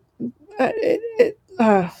 but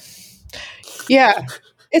yeah,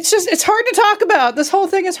 it's hard to talk about. This whole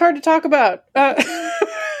thing is hard to talk about. Because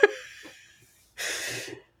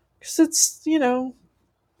it's, you know.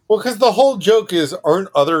 Well, because the whole joke is, aren't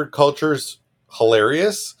other cultures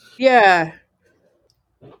hilarious? Yeah.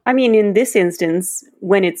 I mean, in this instance,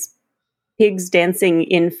 when it's pigs dancing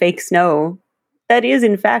in fake snow that is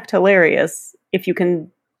in fact hilarious if you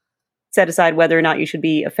can set aside whether or not you should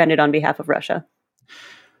be offended on behalf of Russia.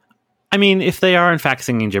 I mean, if they are in fact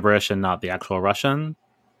singing gibberish and not the actual Russian,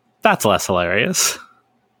 that's less hilarious.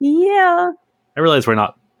 Yeah. I realize we're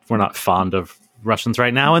not fond of Russians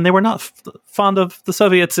right now, and they were not fond of the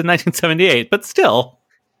Soviets in 1978, but still.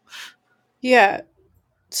 Yeah.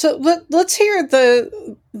 So let's hear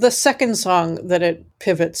the second song that it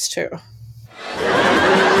pivots to.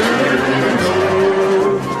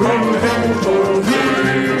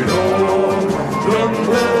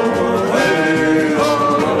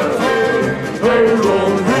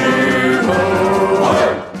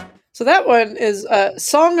 So that one is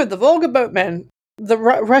Song of the Volga Boatmen. The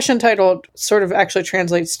Russian title sort of actually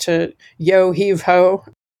translates to Yo Heave Ho.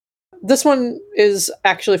 This one is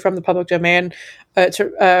actually from the public domain. It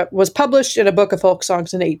was published in a book of folk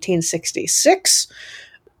songs in 1866.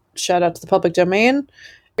 Shout out to the public domain.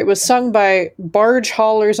 It was sung by barge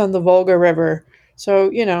haulers on the Volga River. So,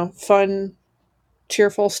 fun,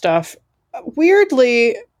 cheerful stuff.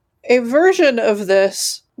 Weirdly, a version of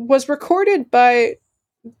this was recorded by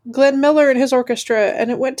Glenn Miller and his orchestra,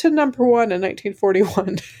 and it went to number 1 in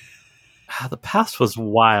 1941. The past was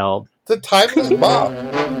wild. The timeless Bob.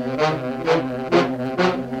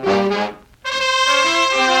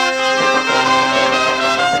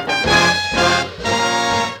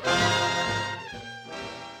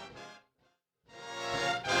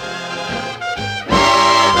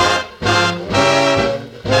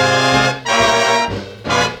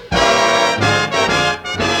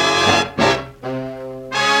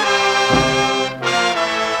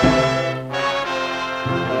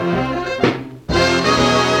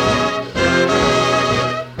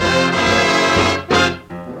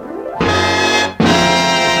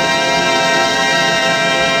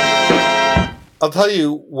 I'll tell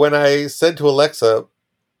you, when I said to Alexa,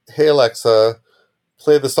 "Hey Alexa,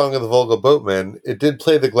 play the Song of the Volga Boatmen," it did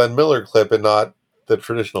play the Glenn Miller clip and not the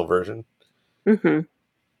traditional version. Mm-hmm.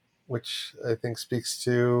 Which I think speaks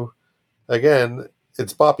to, again,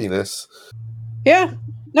 its boppiness. Yeah.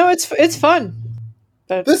 No, it's fun.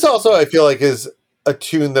 But this also, I feel like, is a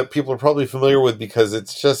tune that people are probably familiar with because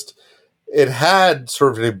it had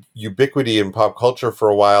sort of a ubiquity in pop culture for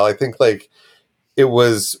a while. I think it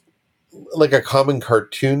was like a common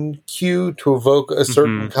cartoon cue to evoke a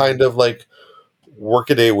certain kind of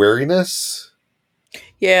workaday weariness.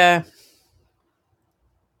 Yeah.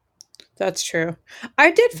 That's true.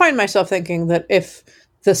 I did find myself thinking that if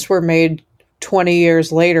this were made 20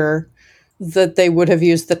 years later, that they would have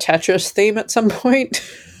used the Tetris theme at some point.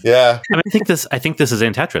 Yeah. I think this is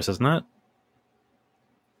in Tetris, isn't it?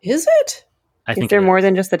 Is it? Is there more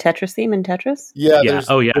than just the Tetris theme in Tetris? Yeah. Yeah.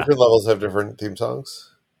 Different levels have different theme songs.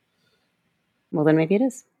 Well, then maybe it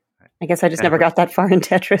is. I guess I just never got that far in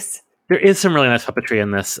Tetris. There is some really nice puppetry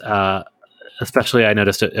in this. Especially, I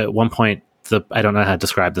noticed at one point, I don't know how to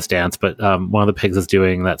describe this dance, but one of the pigs is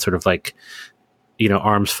doing that sort of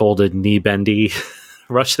arms folded, knee bendy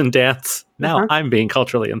Russian dance. Now I'm being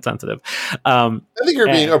culturally insensitive. I think you're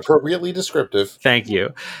being appropriately descriptive. Thank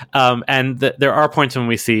you. And there are points when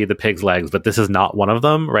we see the pig's legs, but this is not one of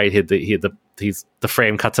them, right? The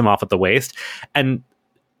frame cuts him off at the waist, and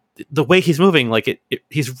the way he's moving,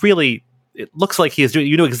 he's really, it looks like he is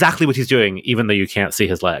doing, exactly what he's doing, even though you can't see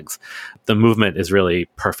his legs. The movement is really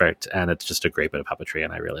perfect, and it's just a great bit of puppetry,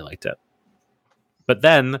 and I really liked it. But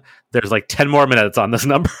then there's 10 more minutes on this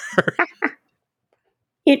number.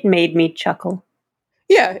 It made me chuckle.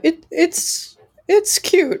 Yeah, it's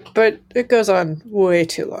cute, but it goes on way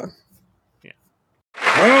too long. Yeah.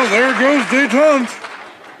 Well, there goes detente.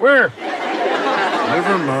 Where?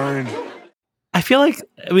 Never mind. I feel like,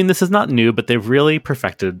 this is not new, but they've really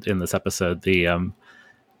perfected in this episode the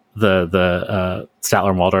Statler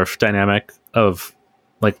and Waldorf dynamic of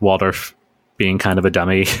Waldorf being kind of a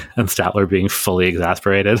dummy and Statler being fully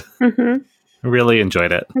exasperated. Mm-hmm. Really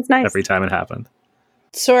enjoyed it. It's nice. Every time it happened.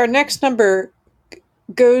 So our next number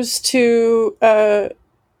goes to I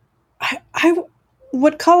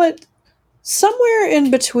would call it somewhere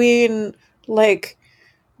in between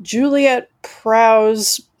Juliet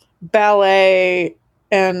Prowse ballet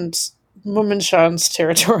and Mummenschan's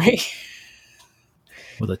territory.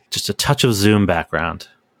 With just a touch of Zoom background.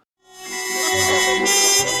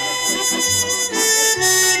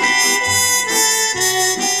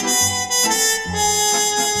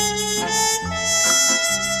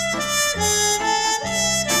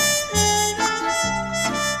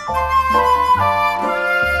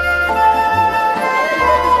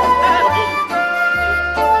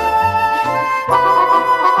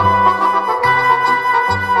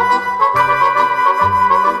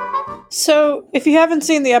 if you haven't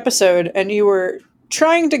seen the episode and you were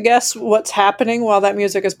trying to guess what's happening while that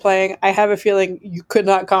music is playing, I have a feeling you could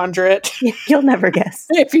not conjure it. You'll never guess.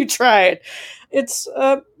 If you tried. It's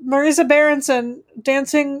Marisa Berenson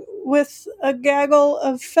dancing with a gaggle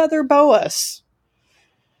of feather boas.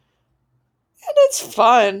 And it's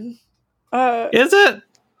fun. Is it?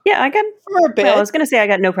 Yeah, I got for a bit. Well, I was going to say I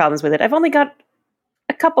got no problems with it. I've only got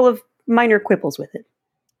a couple of minor quibbles with it.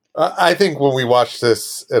 I think when we watched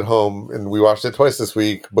this at home, and we watched it twice this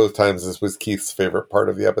week, both times this was Keith's favorite part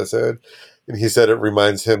of the episode. And he said it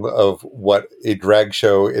reminds him of what a drag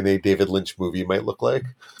show in a David Lynch movie might look like.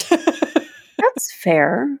 That's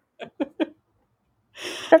fair.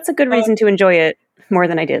 That's a good reason to enjoy it more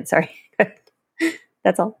than I did. Sorry.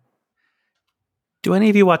 That's all. Do any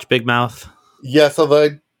of you watch Big Mouth? Yes, although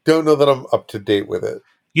I don't know that I'm up to date with it.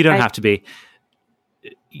 You don't have to be.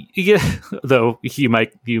 Yeah, though you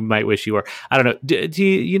might wish you were. I don't know. Do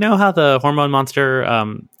you know how the hormone monster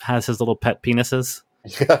has his little pet penises?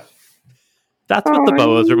 Yeah. That's what the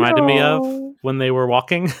boas reminded me of when they were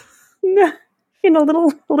walking. In a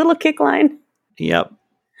little kick line. Yep.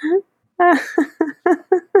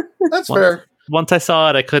 That's fair. Once I saw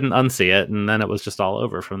it, I couldn't unsee it, and then it was just all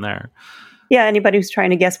over from there. Yeah, anybody who's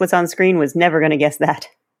trying to guess what's on screen was never going to guess that.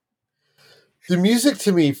 The music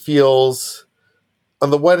to me feels, on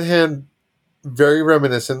the one hand, very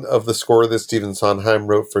reminiscent of the score that Stephen Sondheim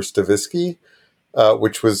wrote for Stavisky,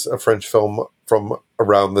 which was a French film from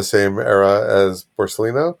around the same era as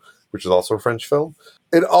Borsellino, which is also a French film.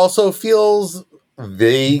 It also feels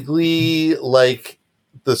vaguely like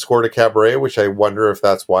the score to Cabaret, which I wonder if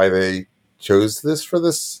that's why they chose this for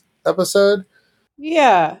this episode.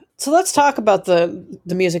 Yeah. So let's talk about the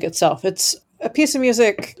music itself. It's a piece of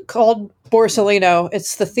music called Borsellino.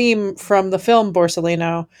 It's the theme from the film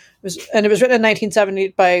Borsellino. It was written in 1970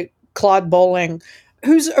 by Claude Bolling,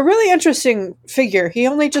 who's a really interesting figure. He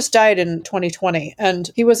only just died in 2020,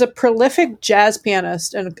 and he was a prolific jazz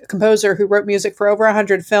pianist and composer who wrote music for over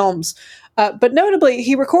 100 films. But notably,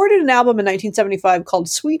 he recorded an album in 1975 called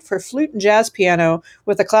Suite for Flute and Jazz Piano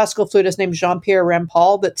with a classical flutist named Jean-Pierre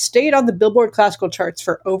Rampal that stayed on the Billboard classical charts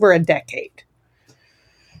for over a decade.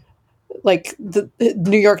 Like, the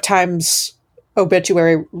New York Times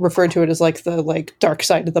obituary referred to it as like the dark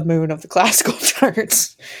side of the moon of the classical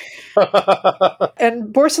charts.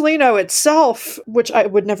 And Borsellino itself, which I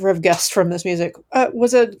would never have guessed from this music,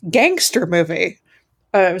 was a gangster movie.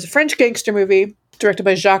 It was a French gangster movie directed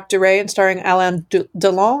by Jacques Deray and starring Alain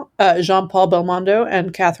Delon, Jean-Paul Belmondo,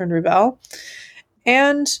 and Catherine Rivel.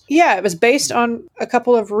 And yeah, it was based on a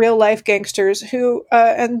couple of real-life gangsters who,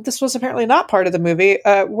 and this was apparently not part of the movie,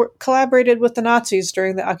 collaborated with the Nazis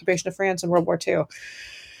during the occupation of France in World War II.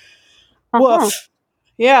 Woof.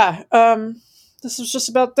 Yeah. This was just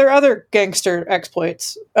about their other gangster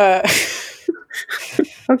exploits. Okay.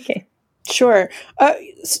 Sure.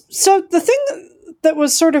 So the thing that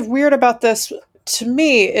was sort of weird about this to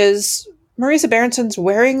me is Marisa Berenson's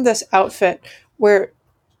wearing this outfit where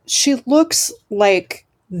she looks like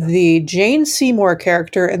the Jane Seymour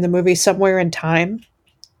character in the movie Somewhere in Time.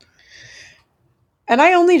 And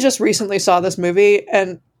I only just recently saw this movie,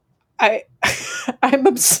 and I'm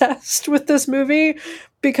obsessed with this movie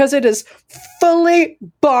because it is fully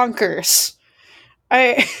bonkers.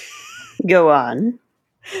 Go on.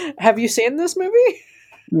 Have you seen this movie?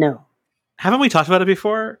 No. Haven't we talked about it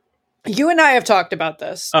before? You and I have talked about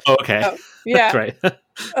this. Oh, okay. Yeah. That's right.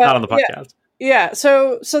 Not on the podcast. Yeah.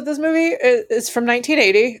 So this movie is from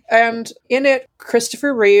 1980, and in it,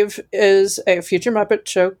 Christopher Reeve is a future Muppet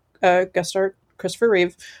Show guest star. Christopher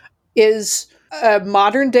Reeve is a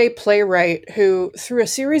modern day playwright who, through a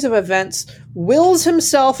series of events, wills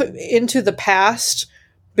himself into the past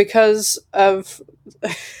because of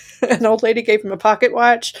an old lady gave him a pocket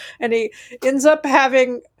watch, and he ends up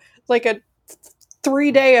having like a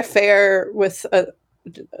 3-day affair with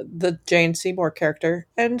the Jane Seymour character,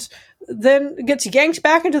 and then gets yanked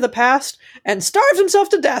back into the past and starves himself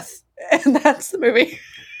to death. And that's the movie.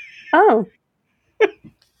 Oh.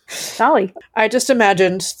 Golly. I just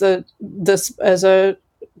imagined this as a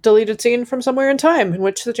deleted scene from Somewhere in Time in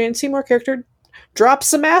which the Jane Seymour character drops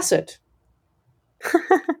some acid.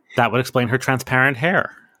 That would explain her transparent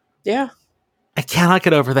hair. Yeah. I cannot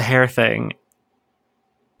get over the hair thing.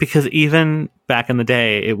 Because even back in the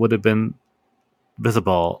day, it would have been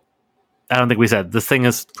visible. I don't think we said this thing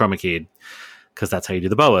is chroma keyed because that's how you do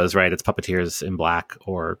the boas, right? It's puppeteers in black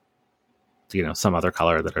or, some other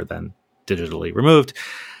color that are then digitally removed.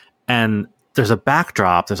 And there's a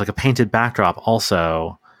backdrop. There's like a painted backdrop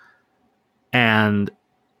also. And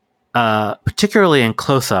particularly in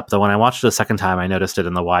close-up, though when I watched it a second time, I noticed it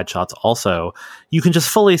in the wide shots also, you can just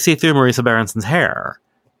fully see through Marisa Berenson's hair.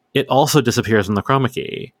 It also disappears in the chroma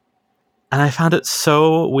key. And I found it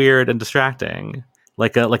so weird and distracting.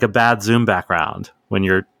 Like a bad Zoom background when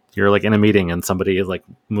you're like in a meeting and somebody like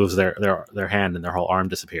moves their hand and their whole arm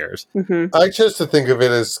disappears. Mm-hmm. I chose to think of it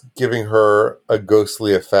as giving her a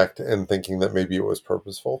ghostly effect and thinking that maybe it was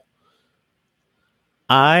purposeful.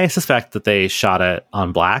 I suspect that they shot it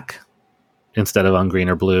on black instead of on green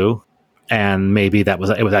or blue, and maybe it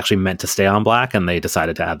was actually meant to stay on black, and they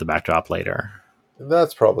decided to add the backdrop later.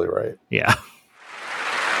 That's probably right. Yeah.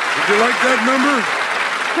 Did you like that number?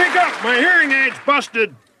 Pick up! My hearing aid's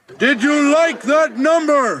busted! Did you like that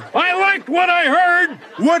number? I liked what I heard!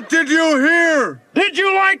 What did you hear? Did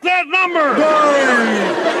you like that number?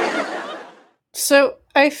 Bye! So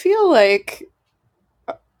I feel like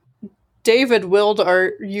David willed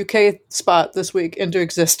our UK spot this week into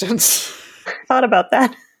existence. Thought about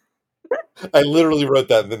that. I literally wrote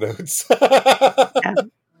that in the notes. Yeah.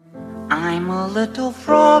 I'm a little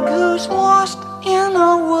frog who's lost in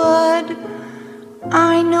a wood.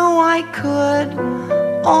 I know I could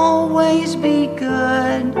always be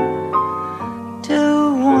good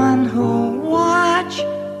to one who watch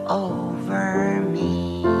over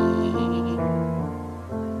me.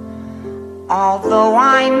 Although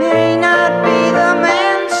I may not be the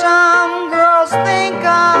man some girls think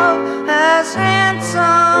of as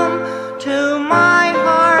handsome, to my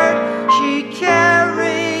heart she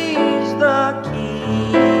carries the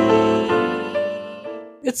key.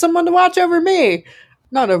 It's someone to watch over me.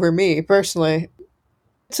 Not over me, personally.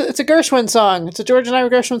 It's a Gershwin song. It's a George and Ira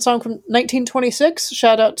Gershwin song from 1926.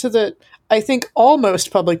 Shout out to the, I think,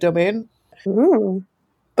 almost public domain. Ooh.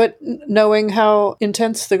 But knowing how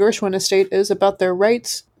intense the Gershwin estate is about their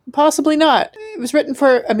rights, possibly not. It was written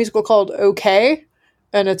for a musical called OK,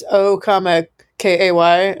 and it's O,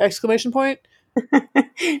 K-A-Y, exclamation point.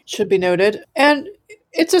 Should be noted. And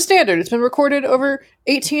it's a standard. It's been recorded over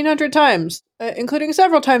 1,800 times, including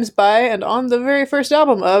several times by and on the very first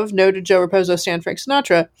album of noted Joe Raposo Stan Frank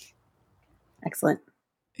Sinatra. Excellent.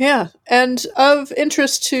 Yeah, and of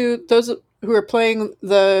interest to those who are playing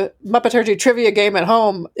the Muppeturgy trivia game at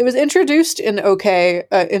home, it was introduced in OK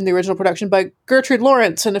in the original production by Gertrude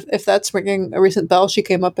Lawrence, and if that's ringing a recent bell, she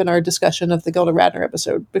came up in our discussion of the Gilda Radner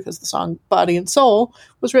episode because the song Body and Soul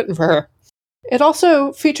was written for her. It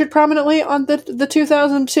also featured prominently on the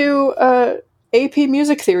 2002 AP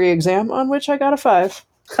Music Theory exam, on which I got a 5.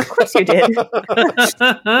 Of course you did.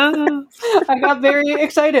 I got very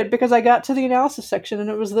excited because I got to the analysis section and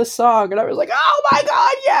it was this song, and I was like, oh my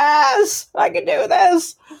god, yes! I can do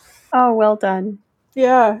this! Oh, well done.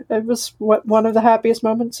 Yeah, it was one of the happiest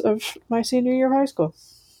moments of my senior year of high school.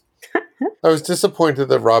 I was disappointed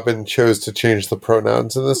that Robin chose to change the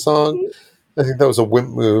pronouns in the song. I think that was a wimp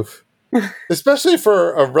move. Especially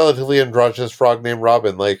for a relatively androgynous frog named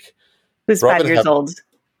Robin. Like, who's Robin 5 years old.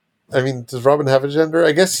 I mean, does Robin have a gender?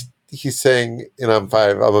 I guess he's saying in I'm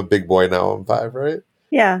 5, I'm a big boy now, I'm 5, right?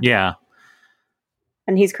 Yeah. Yeah.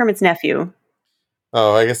 And he's Kermit's nephew.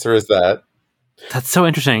 Oh, I guess there is that. That's so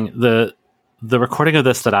interesting. The recording of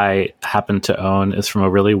this that I happen to own is from a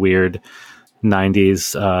really weird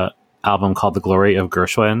 90s album called The Glory of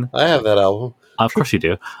Gershwin. I have that album. Of course you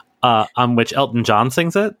do. On which Elton John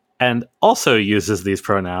sings it and also uses these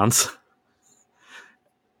pronouns.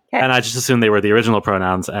 Okay. And I just assumed they were the original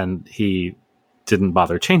pronouns and he didn't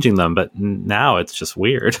bother changing them, but now it's just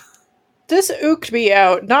weird. This ooked me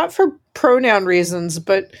out, not for pronoun reasons,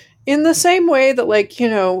 but in the same way that, like, you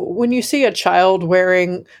know, when you see a child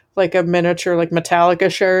wearing like a miniature like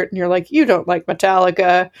Metallica shirt and you're like, you don't like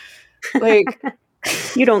Metallica. Like,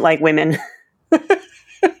 you don't like women.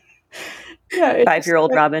 Yeah,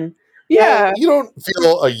 5-year-old Robin. Yeah. You don't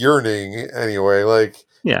feel a yearning anyway. Like,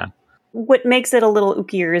 yeah. What makes it a little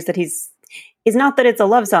ookier is that is not that it's a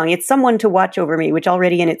love song. It's someone to watch over me, which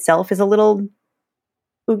already in itself is a little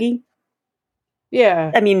oogie.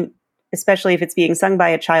 Yeah. I mean, especially if it's being sung by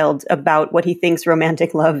a child about what he thinks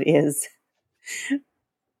romantic love is.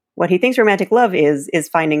 What he thinks romantic love is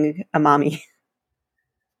finding a mommy.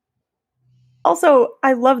 Also,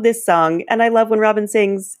 I love this song, and I love when Robin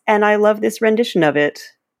sings, and I love this rendition of it.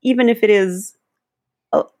 Even if if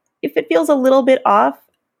it feels a little bit off,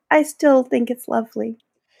 I still think it's lovely.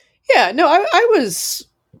 Yeah, no, I was,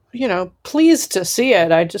 you know, pleased to see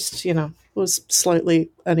it. I just, you know, was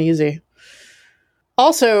slightly uneasy.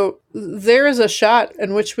 Also, there is a shot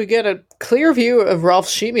in which we get a clear view of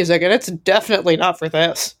Ralph's sheet music, and it's definitely not for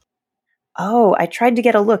this. Oh, I tried to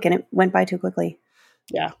get a look, and it went by too quickly.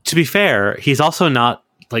 Yeah. To be fair, he's also not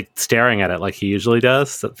like staring at it like he usually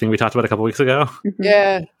does. That thing we talked about a couple weeks ago.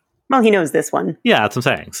 Yeah. Well, he knows this one. Yeah, that's what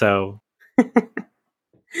I'm saying. So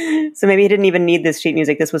So maybe he didn't even need this sheet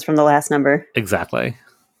music. This was from the last number. exactly.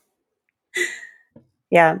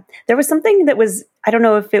 Yeah. There was something that was, I don't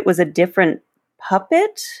know if it was a different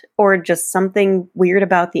puppet or just something weird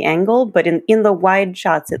about the angle, but in the wide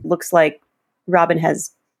shots, it looks like Robin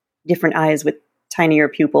has different eyes with tinier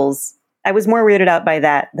pupils. I was more weirded out by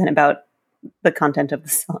that than about the content of the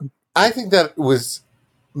song. I think that was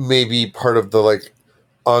maybe part of the like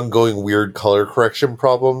ongoing weird color correction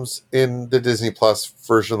problems in the Disney Plus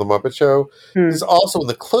version of the Muppet Show. Is also in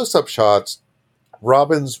the close-up shots,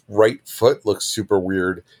 Robin's right foot looks super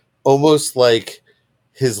weird, almost like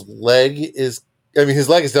his leg is. I mean, his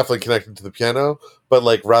leg is definitely connected to the piano, but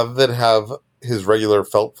like rather than have his regular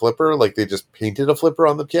felt flipper, like they just painted a flipper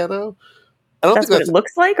on the piano. I don't That's think what it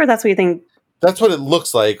looks like, or that's what you think? That's what it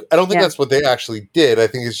looks like. I don't think that's what they actually did. I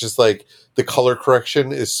think it's just like the color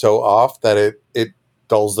correction is so off that it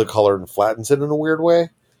dulls the color and flattens it in a weird way.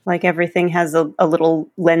 Like everything has a little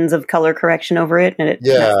lens of color correction over it, and it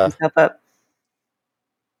messes stuff up.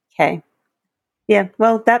 Okay. Yeah,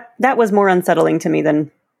 well, that was more unsettling to me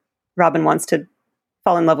than Robin wants to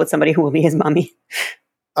fall in love with somebody who will be his mommy.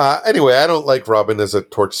 Anyway, I don't like Robin as a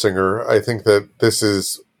torch singer. I think that this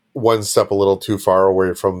is one step a little too far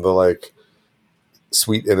away from the like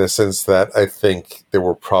sweet innocence that I think they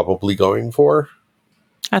were probably going for.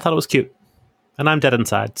 I thought it was cute. And I'm dead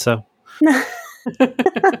inside, so.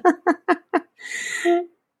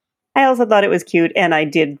 I also thought it was cute, and I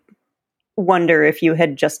did wonder if you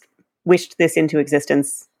had just wished this into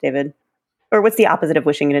existence, David. Or what's the opposite of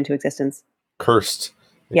wishing it into existence? Cursed.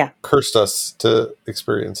 Yeah. Cursed us to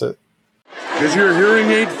experience it. Is your hearing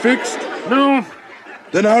aid fixed? No.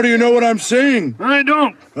 Then how do you know what I'm saying? I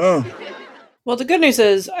don't. Oh. Well, the good news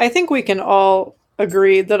is, I think we can all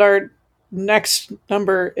agree that our next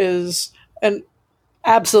number is an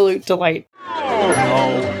absolute delight. Oh,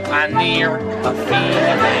 I near a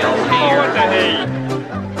female deer. What the hey?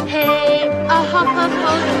 Hey, a huff huff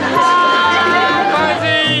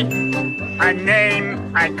Fuzzy! A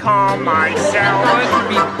name I call myself. Let's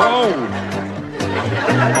be bold.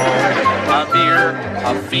 A beer,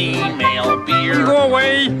 a female beer. Go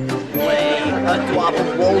away. Play a drop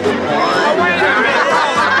of golden wine. Wait a minute.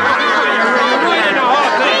 Wait in a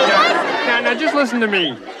hot thing. Now just listen to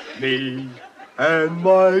me. Me and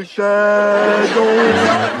my shadow.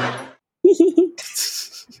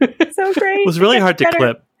 So great. It was really hard to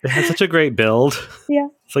clip. It had such a great build. Yeah.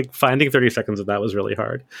 It's like finding 30 seconds of that was really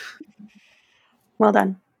hard. Well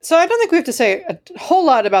done. So I don't think we have to say a whole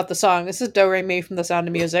lot about the song. This is Do Re Mi from The Sound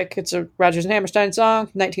of Music. It's a Rodgers and Hammerstein song,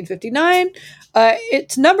 1959.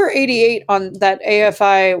 It's number 88 on that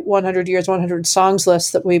AFI 100 Years, 100 Songs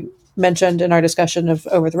list that we mentioned in our discussion of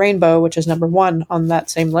Over the Rainbow, which is number 1 on that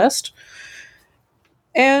same list.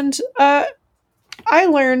 And I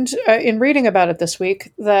learned in reading about it this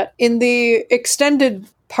week that in the extended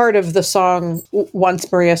part of the song,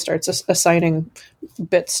 once Maria starts assigning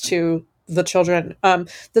bits to the children,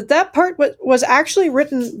 that part was actually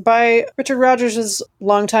written by Richard Rodgers'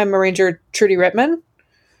 longtime arranger Trudy Rittman.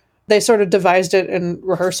 They sort of devised it in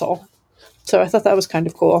rehearsal. So I thought that was kind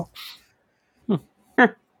of cool.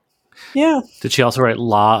 Yeah. Did she also write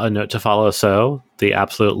La, a Note to Follow So, the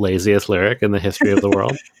absolute laziest lyric in the history of the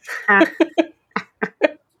world?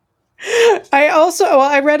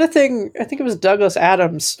 I read a thing, I think it was Douglas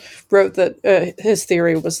Adams wrote that his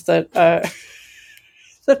theory was that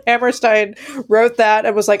that Hammerstein wrote that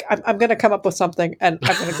and was like, I'm going to come up with something and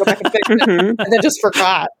I'm going to go back and fix it, and then just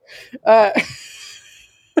forgot.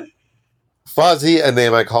 Fozzie, a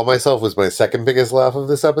name I call myself, was my second biggest laugh of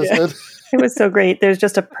this episode. Yeah. It was so great. There's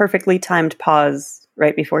just a perfectly timed pause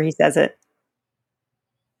right before he says it.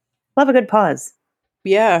 Love a good pause.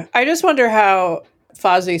 Yeah. I just wonder how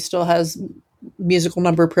Fozzie still has musical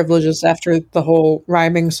number privileges after the whole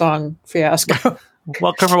rhyming song fiasco.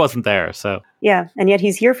 Well, Kermit wasn't there, so. Yeah, and yet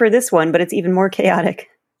he's here for this one, but it's even more chaotic.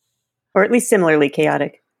 Or at least similarly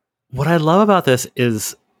chaotic. What I love about this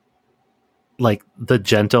is, like, the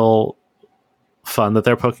gentle fun that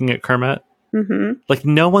they're poking at Kermit. Mm-hmm. Like,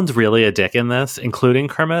 no one's really a dick in this, including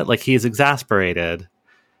Kermit. Like, he's exasperated.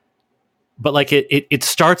 But, like, it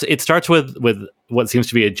starts with what seems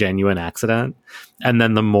to be a genuine accident. And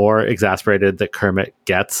then the more exasperated that Kermit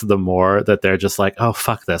gets, the more that they're just like, oh,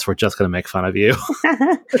 fuck this. We're just going to make fun of you.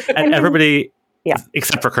 And everybody,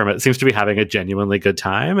 except for Kermit, seems to be having a genuinely good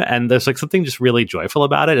time. And there's, like, something just really joyful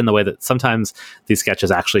about it in the way that sometimes these sketches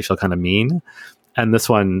actually feel kind of mean. And this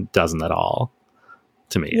one doesn't at all,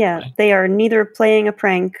 to me. Yeah, anyway. They are neither playing a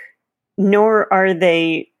prank, nor are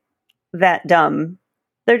they that dumb.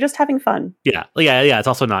 They're just having fun. Yeah. It's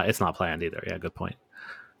also not planned either. Yeah, good point.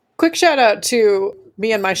 Quick shout out to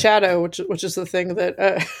Me and My Shadow, which is the thing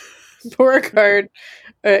that Beauregard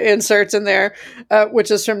inserts in there,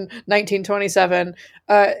 which is from 1927.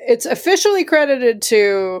 It's officially credited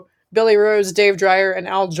to Billy Rose, Dave Dreyer, and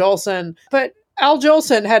Al Jolson, but Al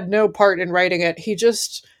Jolson had no part in writing it. He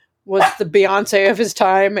just was the Beyonce of his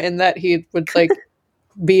time in that he would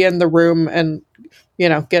be in the room and,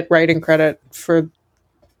 get writing credit for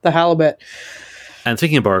the halibut. And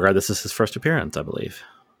speaking of Beauregard, this is his first appearance, I believe.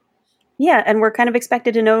 Yeah, and we're kind of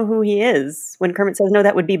expected to know who he is. When Kermit says, no,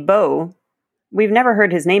 that would be Bo. We've never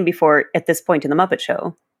heard his name before at this point in The Muppet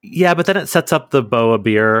Show. Yeah, but then it sets up the Bo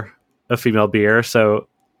a female beer, so,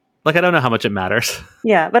 I don't know how much it matters.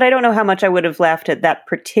 Yeah, but I don't know how much I would have laughed at that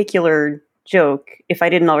particular joke if I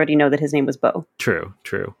didn't already know that his name was Bo. True.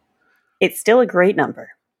 It's still a great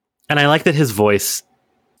number. And I like that his voice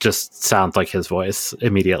just sounds like his voice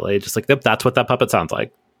immediately. Just that's what that puppet sounds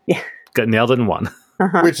like. Yeah. Got nailed it in one.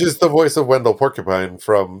 Uh-huh. Which is the voice of Wendell Porcupine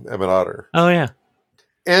from Emmett Otter. Oh, yeah.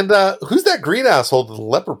 And who's that green asshole with the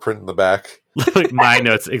leopard print in the back? My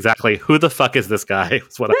notes, exactly. Who the fuck is this guy?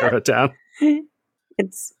 Is what I wrote down.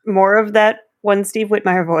 It's more of that one Steve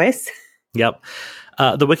Whitmire voice. Yep.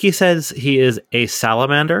 The wiki says he is a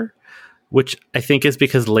salamander, which I think is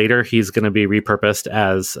because later he's going to be repurposed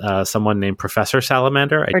as someone named Professor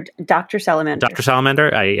Salamander. Or Dr. Salamander. Dr.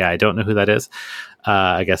 Salamander. I don't know who that is.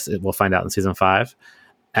 I guess we'll find out in season 5.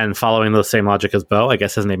 And following the same logic as Bo, I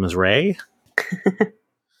guess his name is Ray.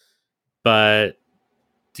 But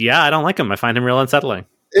yeah, I don't like him. I find him real unsettling.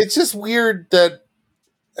 It's just weird that,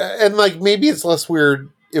 and maybe it's less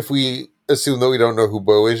weird if we assume that we don't know who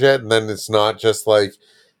Bo is yet, and then it's not just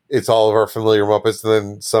it's all of our familiar Muppets and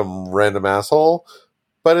then some random asshole.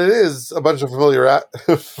 But it is a bunch of familiar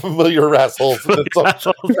assholes.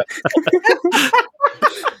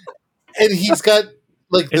 And he's got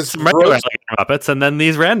this regular alligator Muppets and then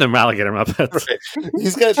these random alligator Muppets. Right.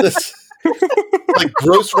 He's got this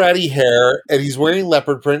gross ratty hair, and he's wearing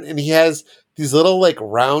leopard print, and he has these little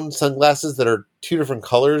round sunglasses that are 2 different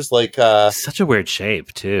colors. Such a weird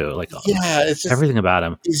shape too. Yeah, it's just, everything about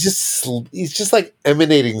him. He's just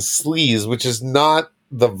emanating sleaze, which is not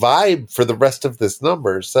the vibe for the rest of this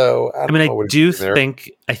number. So I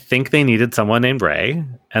think they needed someone named Ray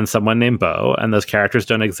and someone named Bo, and those characters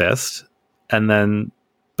don't exist. And then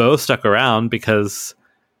Bo stuck around because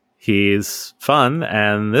he's fun,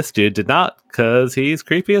 and this dude did not because he's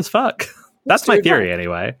creepy as fuck. That's my theory,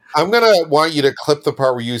 anyway. I'm going to want you to clip the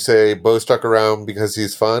part where you say Bo stuck around because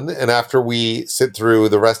he's fun. And after we sit through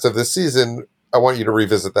the rest of this season, I want you to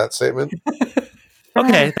revisit that statement.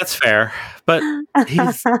 Okay, that's fair. But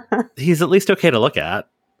he's at least okay to look at.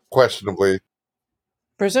 Questionably.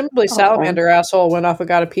 Presumably Salamander asshole went off and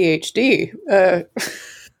got a PhD.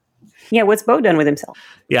 Yeah, what's Bo done with himself?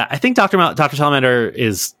 Yeah, I think Dr. Salamander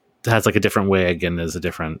has a different wig and is a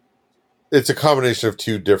different... It's a combination of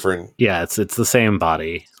 2 different... Yeah, it's the same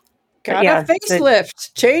body. Got a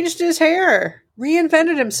facelift, changed his hair,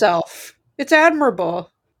 reinvented himself. It's admirable.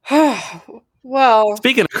 Well...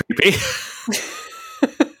 Speaking of creepy...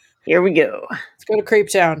 Here we go. Let's go to Creep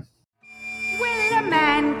Town. Well, a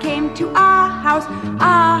man came to our house,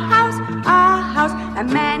 our house, our house. A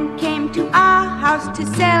man came to our house to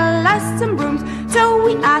sell us some brooms. So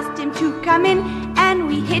we asked him to come in, and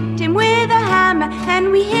we hit him with a hammer,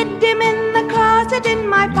 and we hid him in the closet in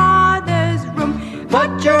my father's room.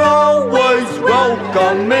 But you're always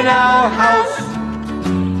welcome in our house,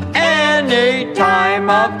 any time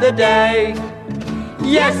of the day.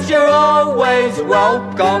 Yes, you're always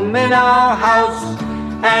welcome in our house,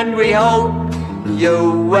 and we hope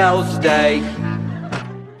you will stay.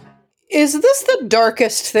 Is this the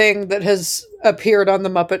darkest thing that has appeared on The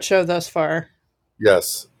Muppet Show thus far?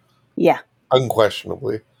 Yes. Yeah.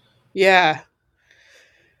 Unquestionably. Yeah.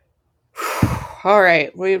 All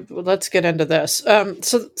right, let's get into this. So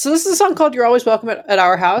this is a song called "You're Always Welcome at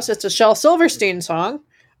Our House." It's a Shel Silverstein song.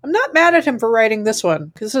 I'm not mad at him for writing this one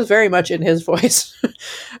because this is very much in his voice,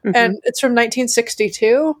 and it's from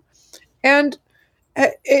 1962, and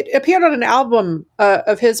it appeared on an album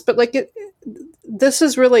of his. But this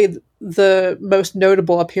is really the most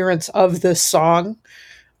notable appearance of this song,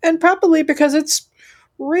 and probably because it's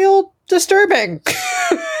real disturbing.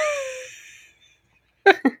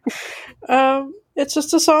 It's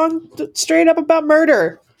just a song straight up about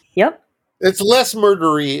murder. Yep. It's less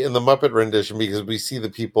murdery in the Muppet rendition because we see the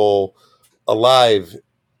people alive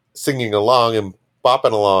singing along and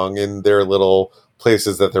bopping along in their little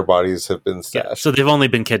places that their bodies have been stashed. Yeah, so they've only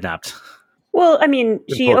been kidnapped. Well, I mean,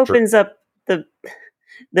 she opens up the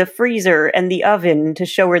freezer and the oven to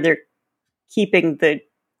show where they're keeping the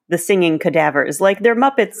singing cadavers. They're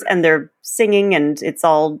Muppets and they're singing and it's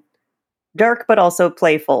all dark but also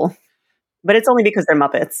playful. But it's only because they're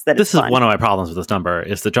Muppets that This it's is fun. one of my problems with this number,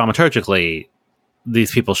 is that dramaturgically,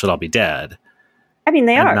 these people should all be dead. I mean,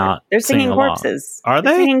 they and are. not They're singing singing along. corpses. Are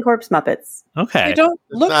They're they? singing corpse Muppets. Okay. They don't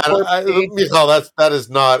look Michal, that is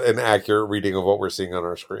not an accurate reading of what we're seeing on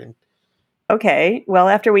our screen. Okay, well,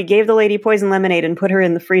 after we gave the lady poison lemonade and put her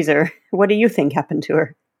in the freezer, what do you think happened to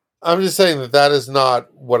her? I'm just saying that is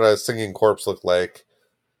not what a singing corpse looked like.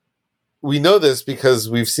 We know this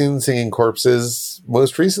because we've seen singing corpses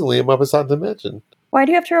most recently in Muppets Haunted Mansion. Why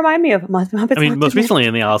do you have to remind me of Muppets? I mean, most recently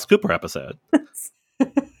in the Alice Cooper episode.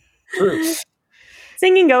 True.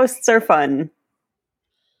 Singing ghosts are fun.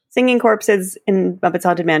 Singing corpses in Muppets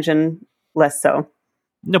Haunted Mansion, less so.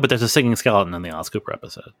 No, but there's a singing skeleton in the Alice Cooper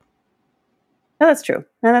episode. Oh, that's true.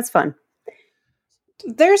 And that's fun.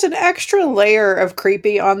 There's an extra layer of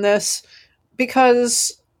creepy on this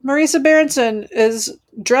because Marisa Berenson is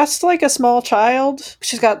dressed like a small child.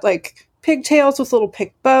 She's got like pigtails with little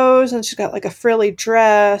pink bows, and she's got like a frilly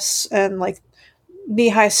dress and like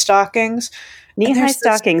knee-high stockings. Knee-high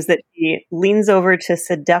stockings that she leans over to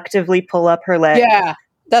seductively pull up her leg. Yeah,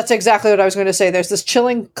 that's exactly what I was going to say. There's this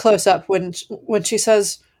chilling close-up when she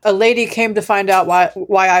says, a lady came to find out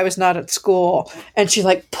why I was not at school, and she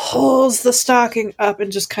like pulls the stocking up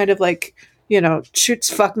and just kind of like,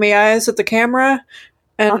 shoots fuck me eyes at the camera.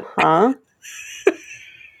 And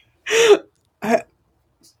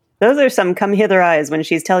those are some come hither eyes when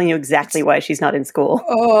she's telling you exactly why she's not in school.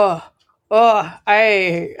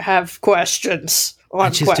 I have questions.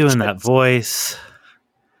 And she's doing that voice.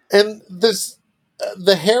 And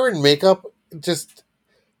the hair and makeup just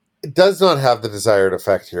does not have the desired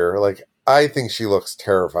effect here. Like, I think she looks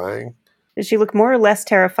terrifying. Does she look more or less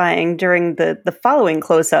terrifying during the following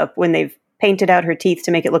close-up when they've painted out her teeth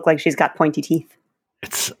to make it look like she's got pointy teeth?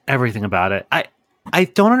 It's everything about it. I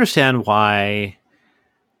don't understand why,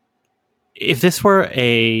 if this were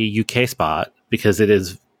a UK spot, because it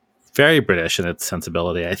is very British in its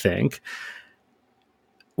sensibility, I think,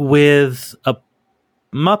 with a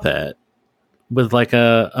Muppet, with like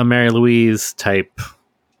a Mary Louise type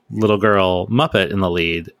little girl Muppet in the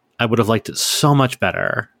lead, I would have liked it so much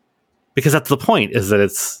better. Because that's the point, is that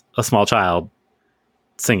it's a small child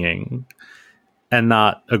singing and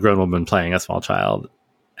not a grown woman playing a small child.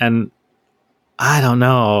 And I don't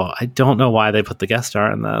know. I don't know why they put the guest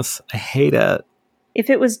star in this. I hate it. If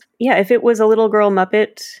it was a little girl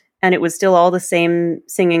Muppet and it was still all the same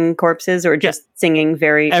singing corpses or just singing everything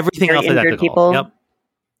very else injured identical. people, Yep.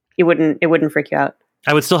 it wouldn't freak you out.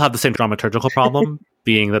 I would still have the same dramaturgical problem,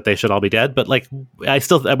 being that they should all be dead, but like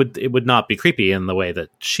it would not be creepy in the way that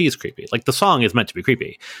she's creepy. Like, the song is meant to be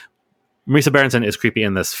creepy. Marisa Berenson is creepy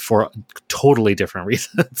in this for totally different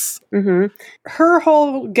reasons. Mm-hmm. Her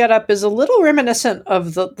whole getup is a little reminiscent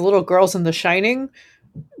of the little girls in The Shining,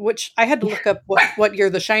 which I had to look up what year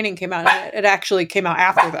The Shining came out. It actually came out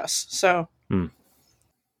after this. So,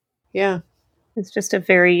 yeah. It's just a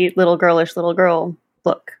very little girlish little girl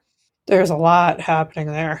look. There's a lot happening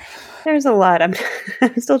there. There's a lot. I'm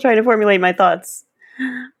still trying to formulate my thoughts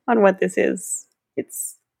on what this is.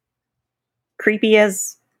 It's creepy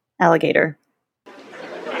as alligator.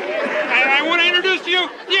 I want to introduce to you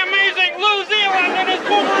the amazing Lou Zealand and his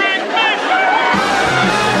boomerang fish.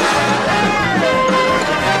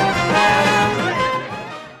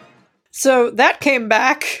 So that came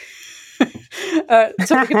back.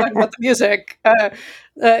 So we can talk about the music.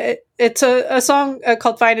 It's a song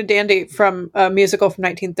called Fine and Dandy from a musical from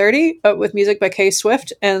 1930 with music by Kay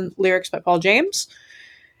Swift and lyrics by Paul James.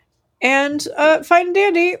 And Fine and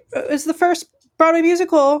Dandy is the first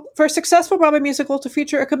successful Broadway musical to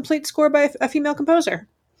feature a complete score by a female composer.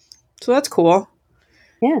 So that's cool.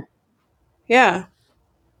 Yeah. Yeah.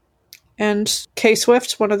 And Kay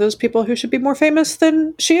Swift's one of those people who should be more famous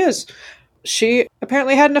than she is. She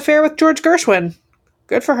apparently had an affair with George Gershwin.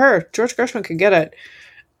 Good for her. George Gershwin could get it.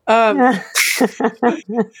 Her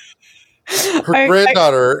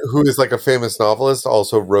granddaughter, who is like a famous novelist,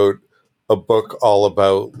 also wrote a book all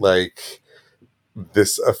about like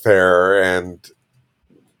this affair, and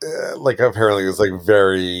like apparently it was like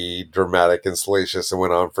very dramatic and salacious and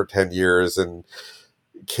went on for 10 years, and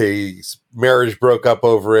Kay's marriage broke up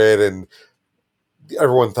over it, and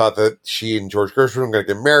everyone thought that she and George Gershwin were going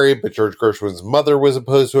to get married, but George Gershwin's mother was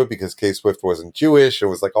opposed to it because Kay Swift wasn't Jewish. It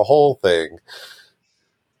was like a whole thing.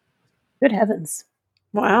 Good heavens.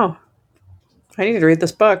 Wow. I need to read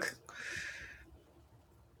this book.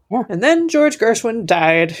 Yeah. And then George Gershwin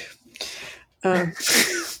died. Well,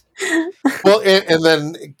 and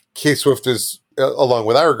then Kay Swift is, along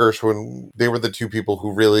with Ira Gershwin, they were the two people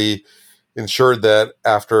who really ensured that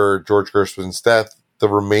after George Gershwin's death, the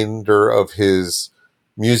remainder of his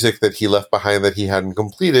music that he left behind that he hadn't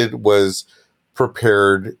completed was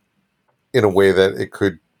prepared in a way that it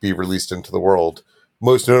could be released into the world.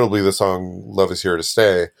 Most notably the song Love Is Here to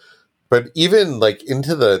Stay. But even like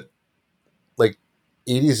into the like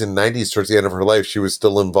 80s and 90s, towards the end of her life, she was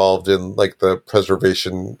still involved in like the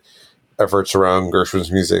preservation efforts around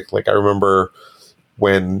Gershwin's music. Like I remember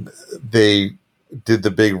when they did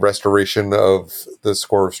the big restoration of the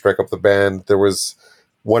score of Strike Up the Band, there was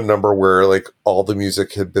one number where like all the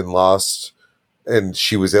music had been lost and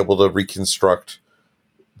she was able to reconstruct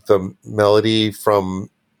the melody from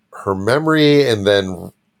her memory and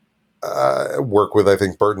then work with, I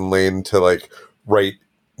think, Burton Lane to like write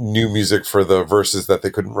new music for the verses that they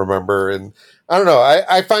couldn't remember. And I don't know,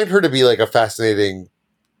 I find her to be like a fascinating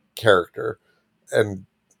character. And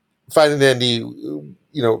Fine and Dandy, you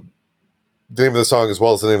know, the name of the song as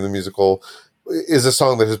well as the name of the musical is a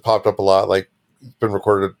song that has popped up a lot. Like it's been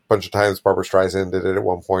recorded a bunch of times. Barbra Streisand did it at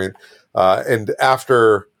one point. And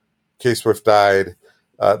after K-Swift died,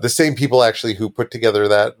 the same people actually who put together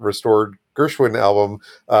that restored Gershwin album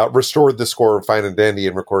restored the score of Fine and Dandy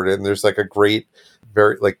and recorded it. And there's like a great,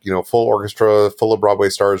 very like, you know, full orchestra, full of Broadway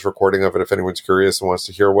stars recording of it. If anyone's curious and wants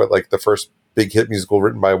to hear what like the first big hit musical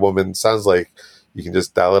written by a woman sounds like, you can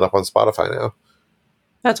just dial it up on Spotify now.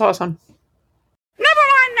 That's awesome. Never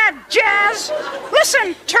mind that jazz.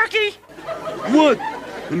 Listen, Turkey. What?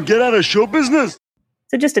 And get out of show business?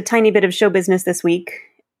 So just a tiny bit of show business this week.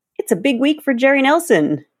 It's a big week for Jerry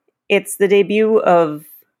Nelson. It's the debut of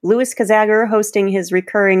Louis Kazagger hosting his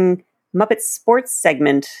recurring Muppet Sports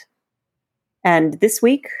segment. And this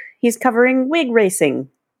week, he's covering wig racing.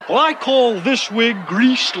 Well, I call this wig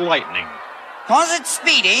Greased Lightning. 'Cause it's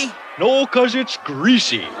speedy? No, 'cause it's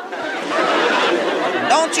greasy.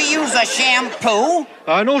 Don't you use a shampoo?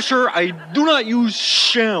 No, sir, I do not use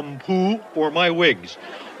shampoo for my wigs.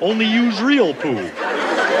 Only use real poo.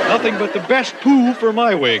 Nothing but the best poo for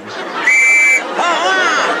my wigs.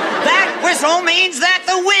 That whistle means that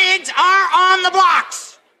the wigs are on the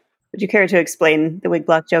blocks. Would you care to explain the wig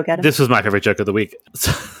block joke, Adam? This was my favorite joke of the week.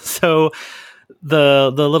 So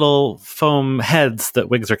the little foam heads that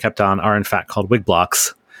wigs are kept on are in fact called wig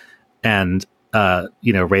blocks. And,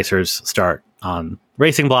 you know, racers start on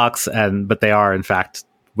racing blocks, but they are in fact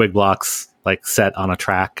wig blocks like set on a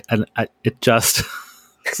track. And it just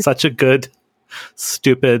such a good,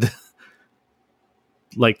 stupid,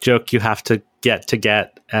 like joke you have to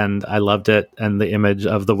get. And I loved it. And the image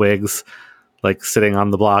of the wigs like sitting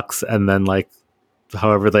on the blocks and then like,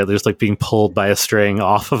 however they're just like being pulled by a string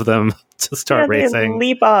off of them to start racing. They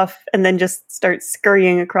leap off and then just start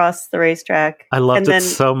scurrying across the racetrack. I loved it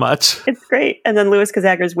so much. It's great. And then Louis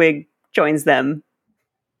Kazagger's wig joins them.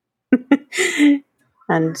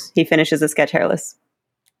 And he finishes the sketch hairless.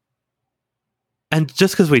 And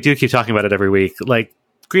just because we do keep talking about it every week, like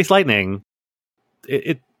Greased Lightning,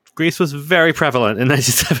 Grease was very prevalent in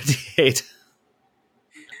 1978.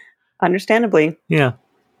 Understandably. Yeah.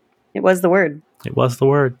 It was the word. It was the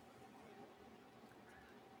word.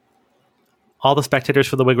 All the spectators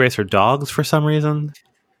for the wig race are dogs for some reason.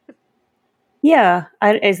 Yeah.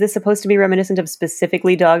 Is this supposed to be reminiscent of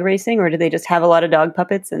specifically dog racing, or do they just have a lot of dog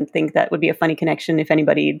puppets and think that would be a funny connection if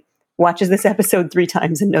anybody watches this episode 3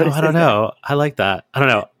 times and notices? I don't know. I like that. I don't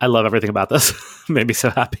know. I love everything about this. Made me so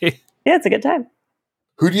happy. Yeah, it's a good time.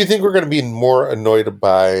 Who do you think we're going to be more annoyed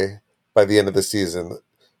by the end of the season?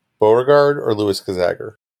 Beauregard or Louis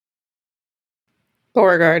Kazagger?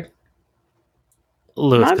 Beauregard.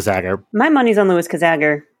 Louis Kazagger. My money's on Louis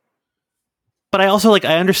Kazagger. But I also I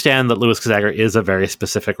understand that Louis Kazagger is a very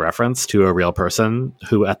specific reference to a real person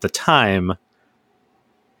who at the time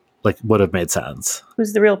would have made sense.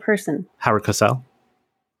 Who's the real person? Howard Cosell.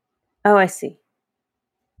 Oh, I see.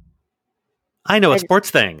 I know, a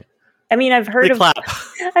sports thing. I mean, I've heard of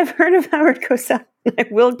Howard Cosell. I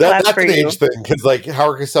will clap that's for an you. age thing, because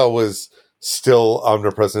Howard Cosell was still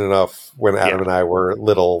omnipresent enough when Adam and I were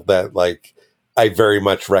little that I very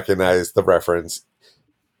much recognized the reference,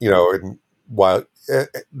 and while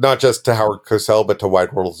not just to Howard Cosell but to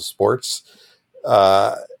Wide World of Sports.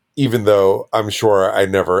 Even though I'm sure I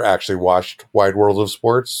never actually watched Wide World of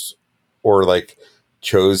Sports or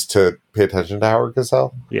chose to pay attention to Howard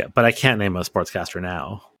Cosell. Yeah, but I can't name a sportscaster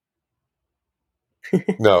now.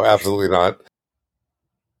 No, absolutely not.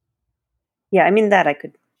 Yeah, I mean that I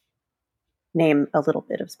could name a little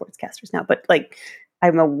bit of sportscasters now, but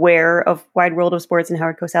I'm aware of Wide World of Sports and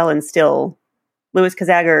Howard Cosell, and still Louis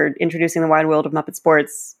Kazagger introducing the Wide World of Muppet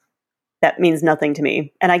Sports, that means nothing to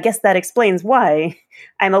me. And I guess that explains why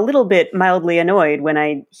I'm a little bit mildly annoyed when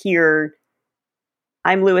I hear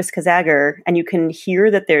I'm Louis Kazagger, and you can hear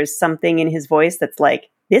that there's something in his voice that's like,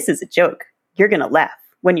 this is a joke. You're going to laugh.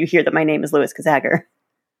 when you hear that my name is Louis Kazager.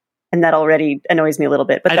 And that already annoys me a little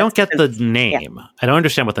bit. But I don't get the name. Yeah. I don't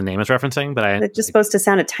understand what the name is referencing, but it's just supposed to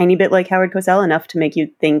sound a tiny bit like Howard Cosell, enough to make you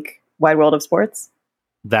think Wide World of Sports.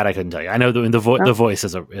 That I couldn't tell you. I know the voice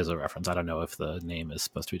is a reference. I don't know if the name is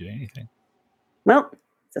supposed to be doing anything. Well,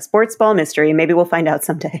 it's a sports ball mystery. Maybe we'll find out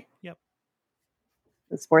someday. Yep.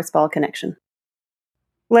 The sports ball connection.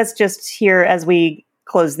 Let's just hear, as we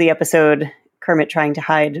close the episode, Kermit trying to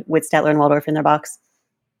hide with Statler and Waldorf in their box.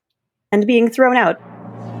 And being thrown out.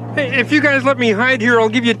 Hey, if you guys let me hide here, I'll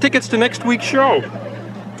give you tickets to next week's show.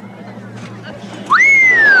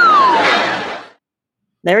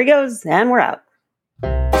 There he goes, and we're out.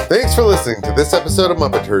 Thanks for listening to this episode of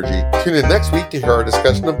Muppeturgy. Tune in next week to hear our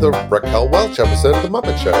discussion of the Raquel Welch episode of The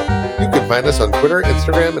Muppet Show. You can find us on Twitter,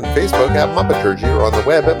 Instagram, and Facebook at Muppeturgy or on the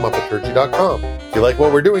web at Muppeturgy.com. If you like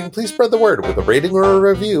what we're doing, please spread the word with a rating or a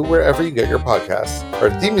review wherever you get your podcasts. Our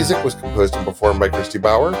theme music was composed and performed by Christy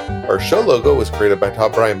Bauer. Our show logo was created by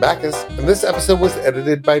Todd Brian Backus, and this episode was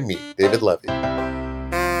edited by me, David Levy.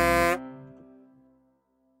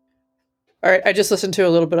 All right, I just listened to a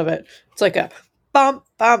little bit of it. It's like a bum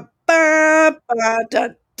bum ba ba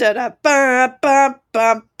dun da da ba ba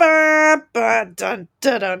ba ba ba dun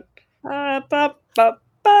da dun ba ba ba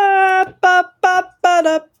ba ba ba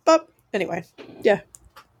da ba. Anyway, yeah,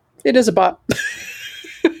 it is a bop.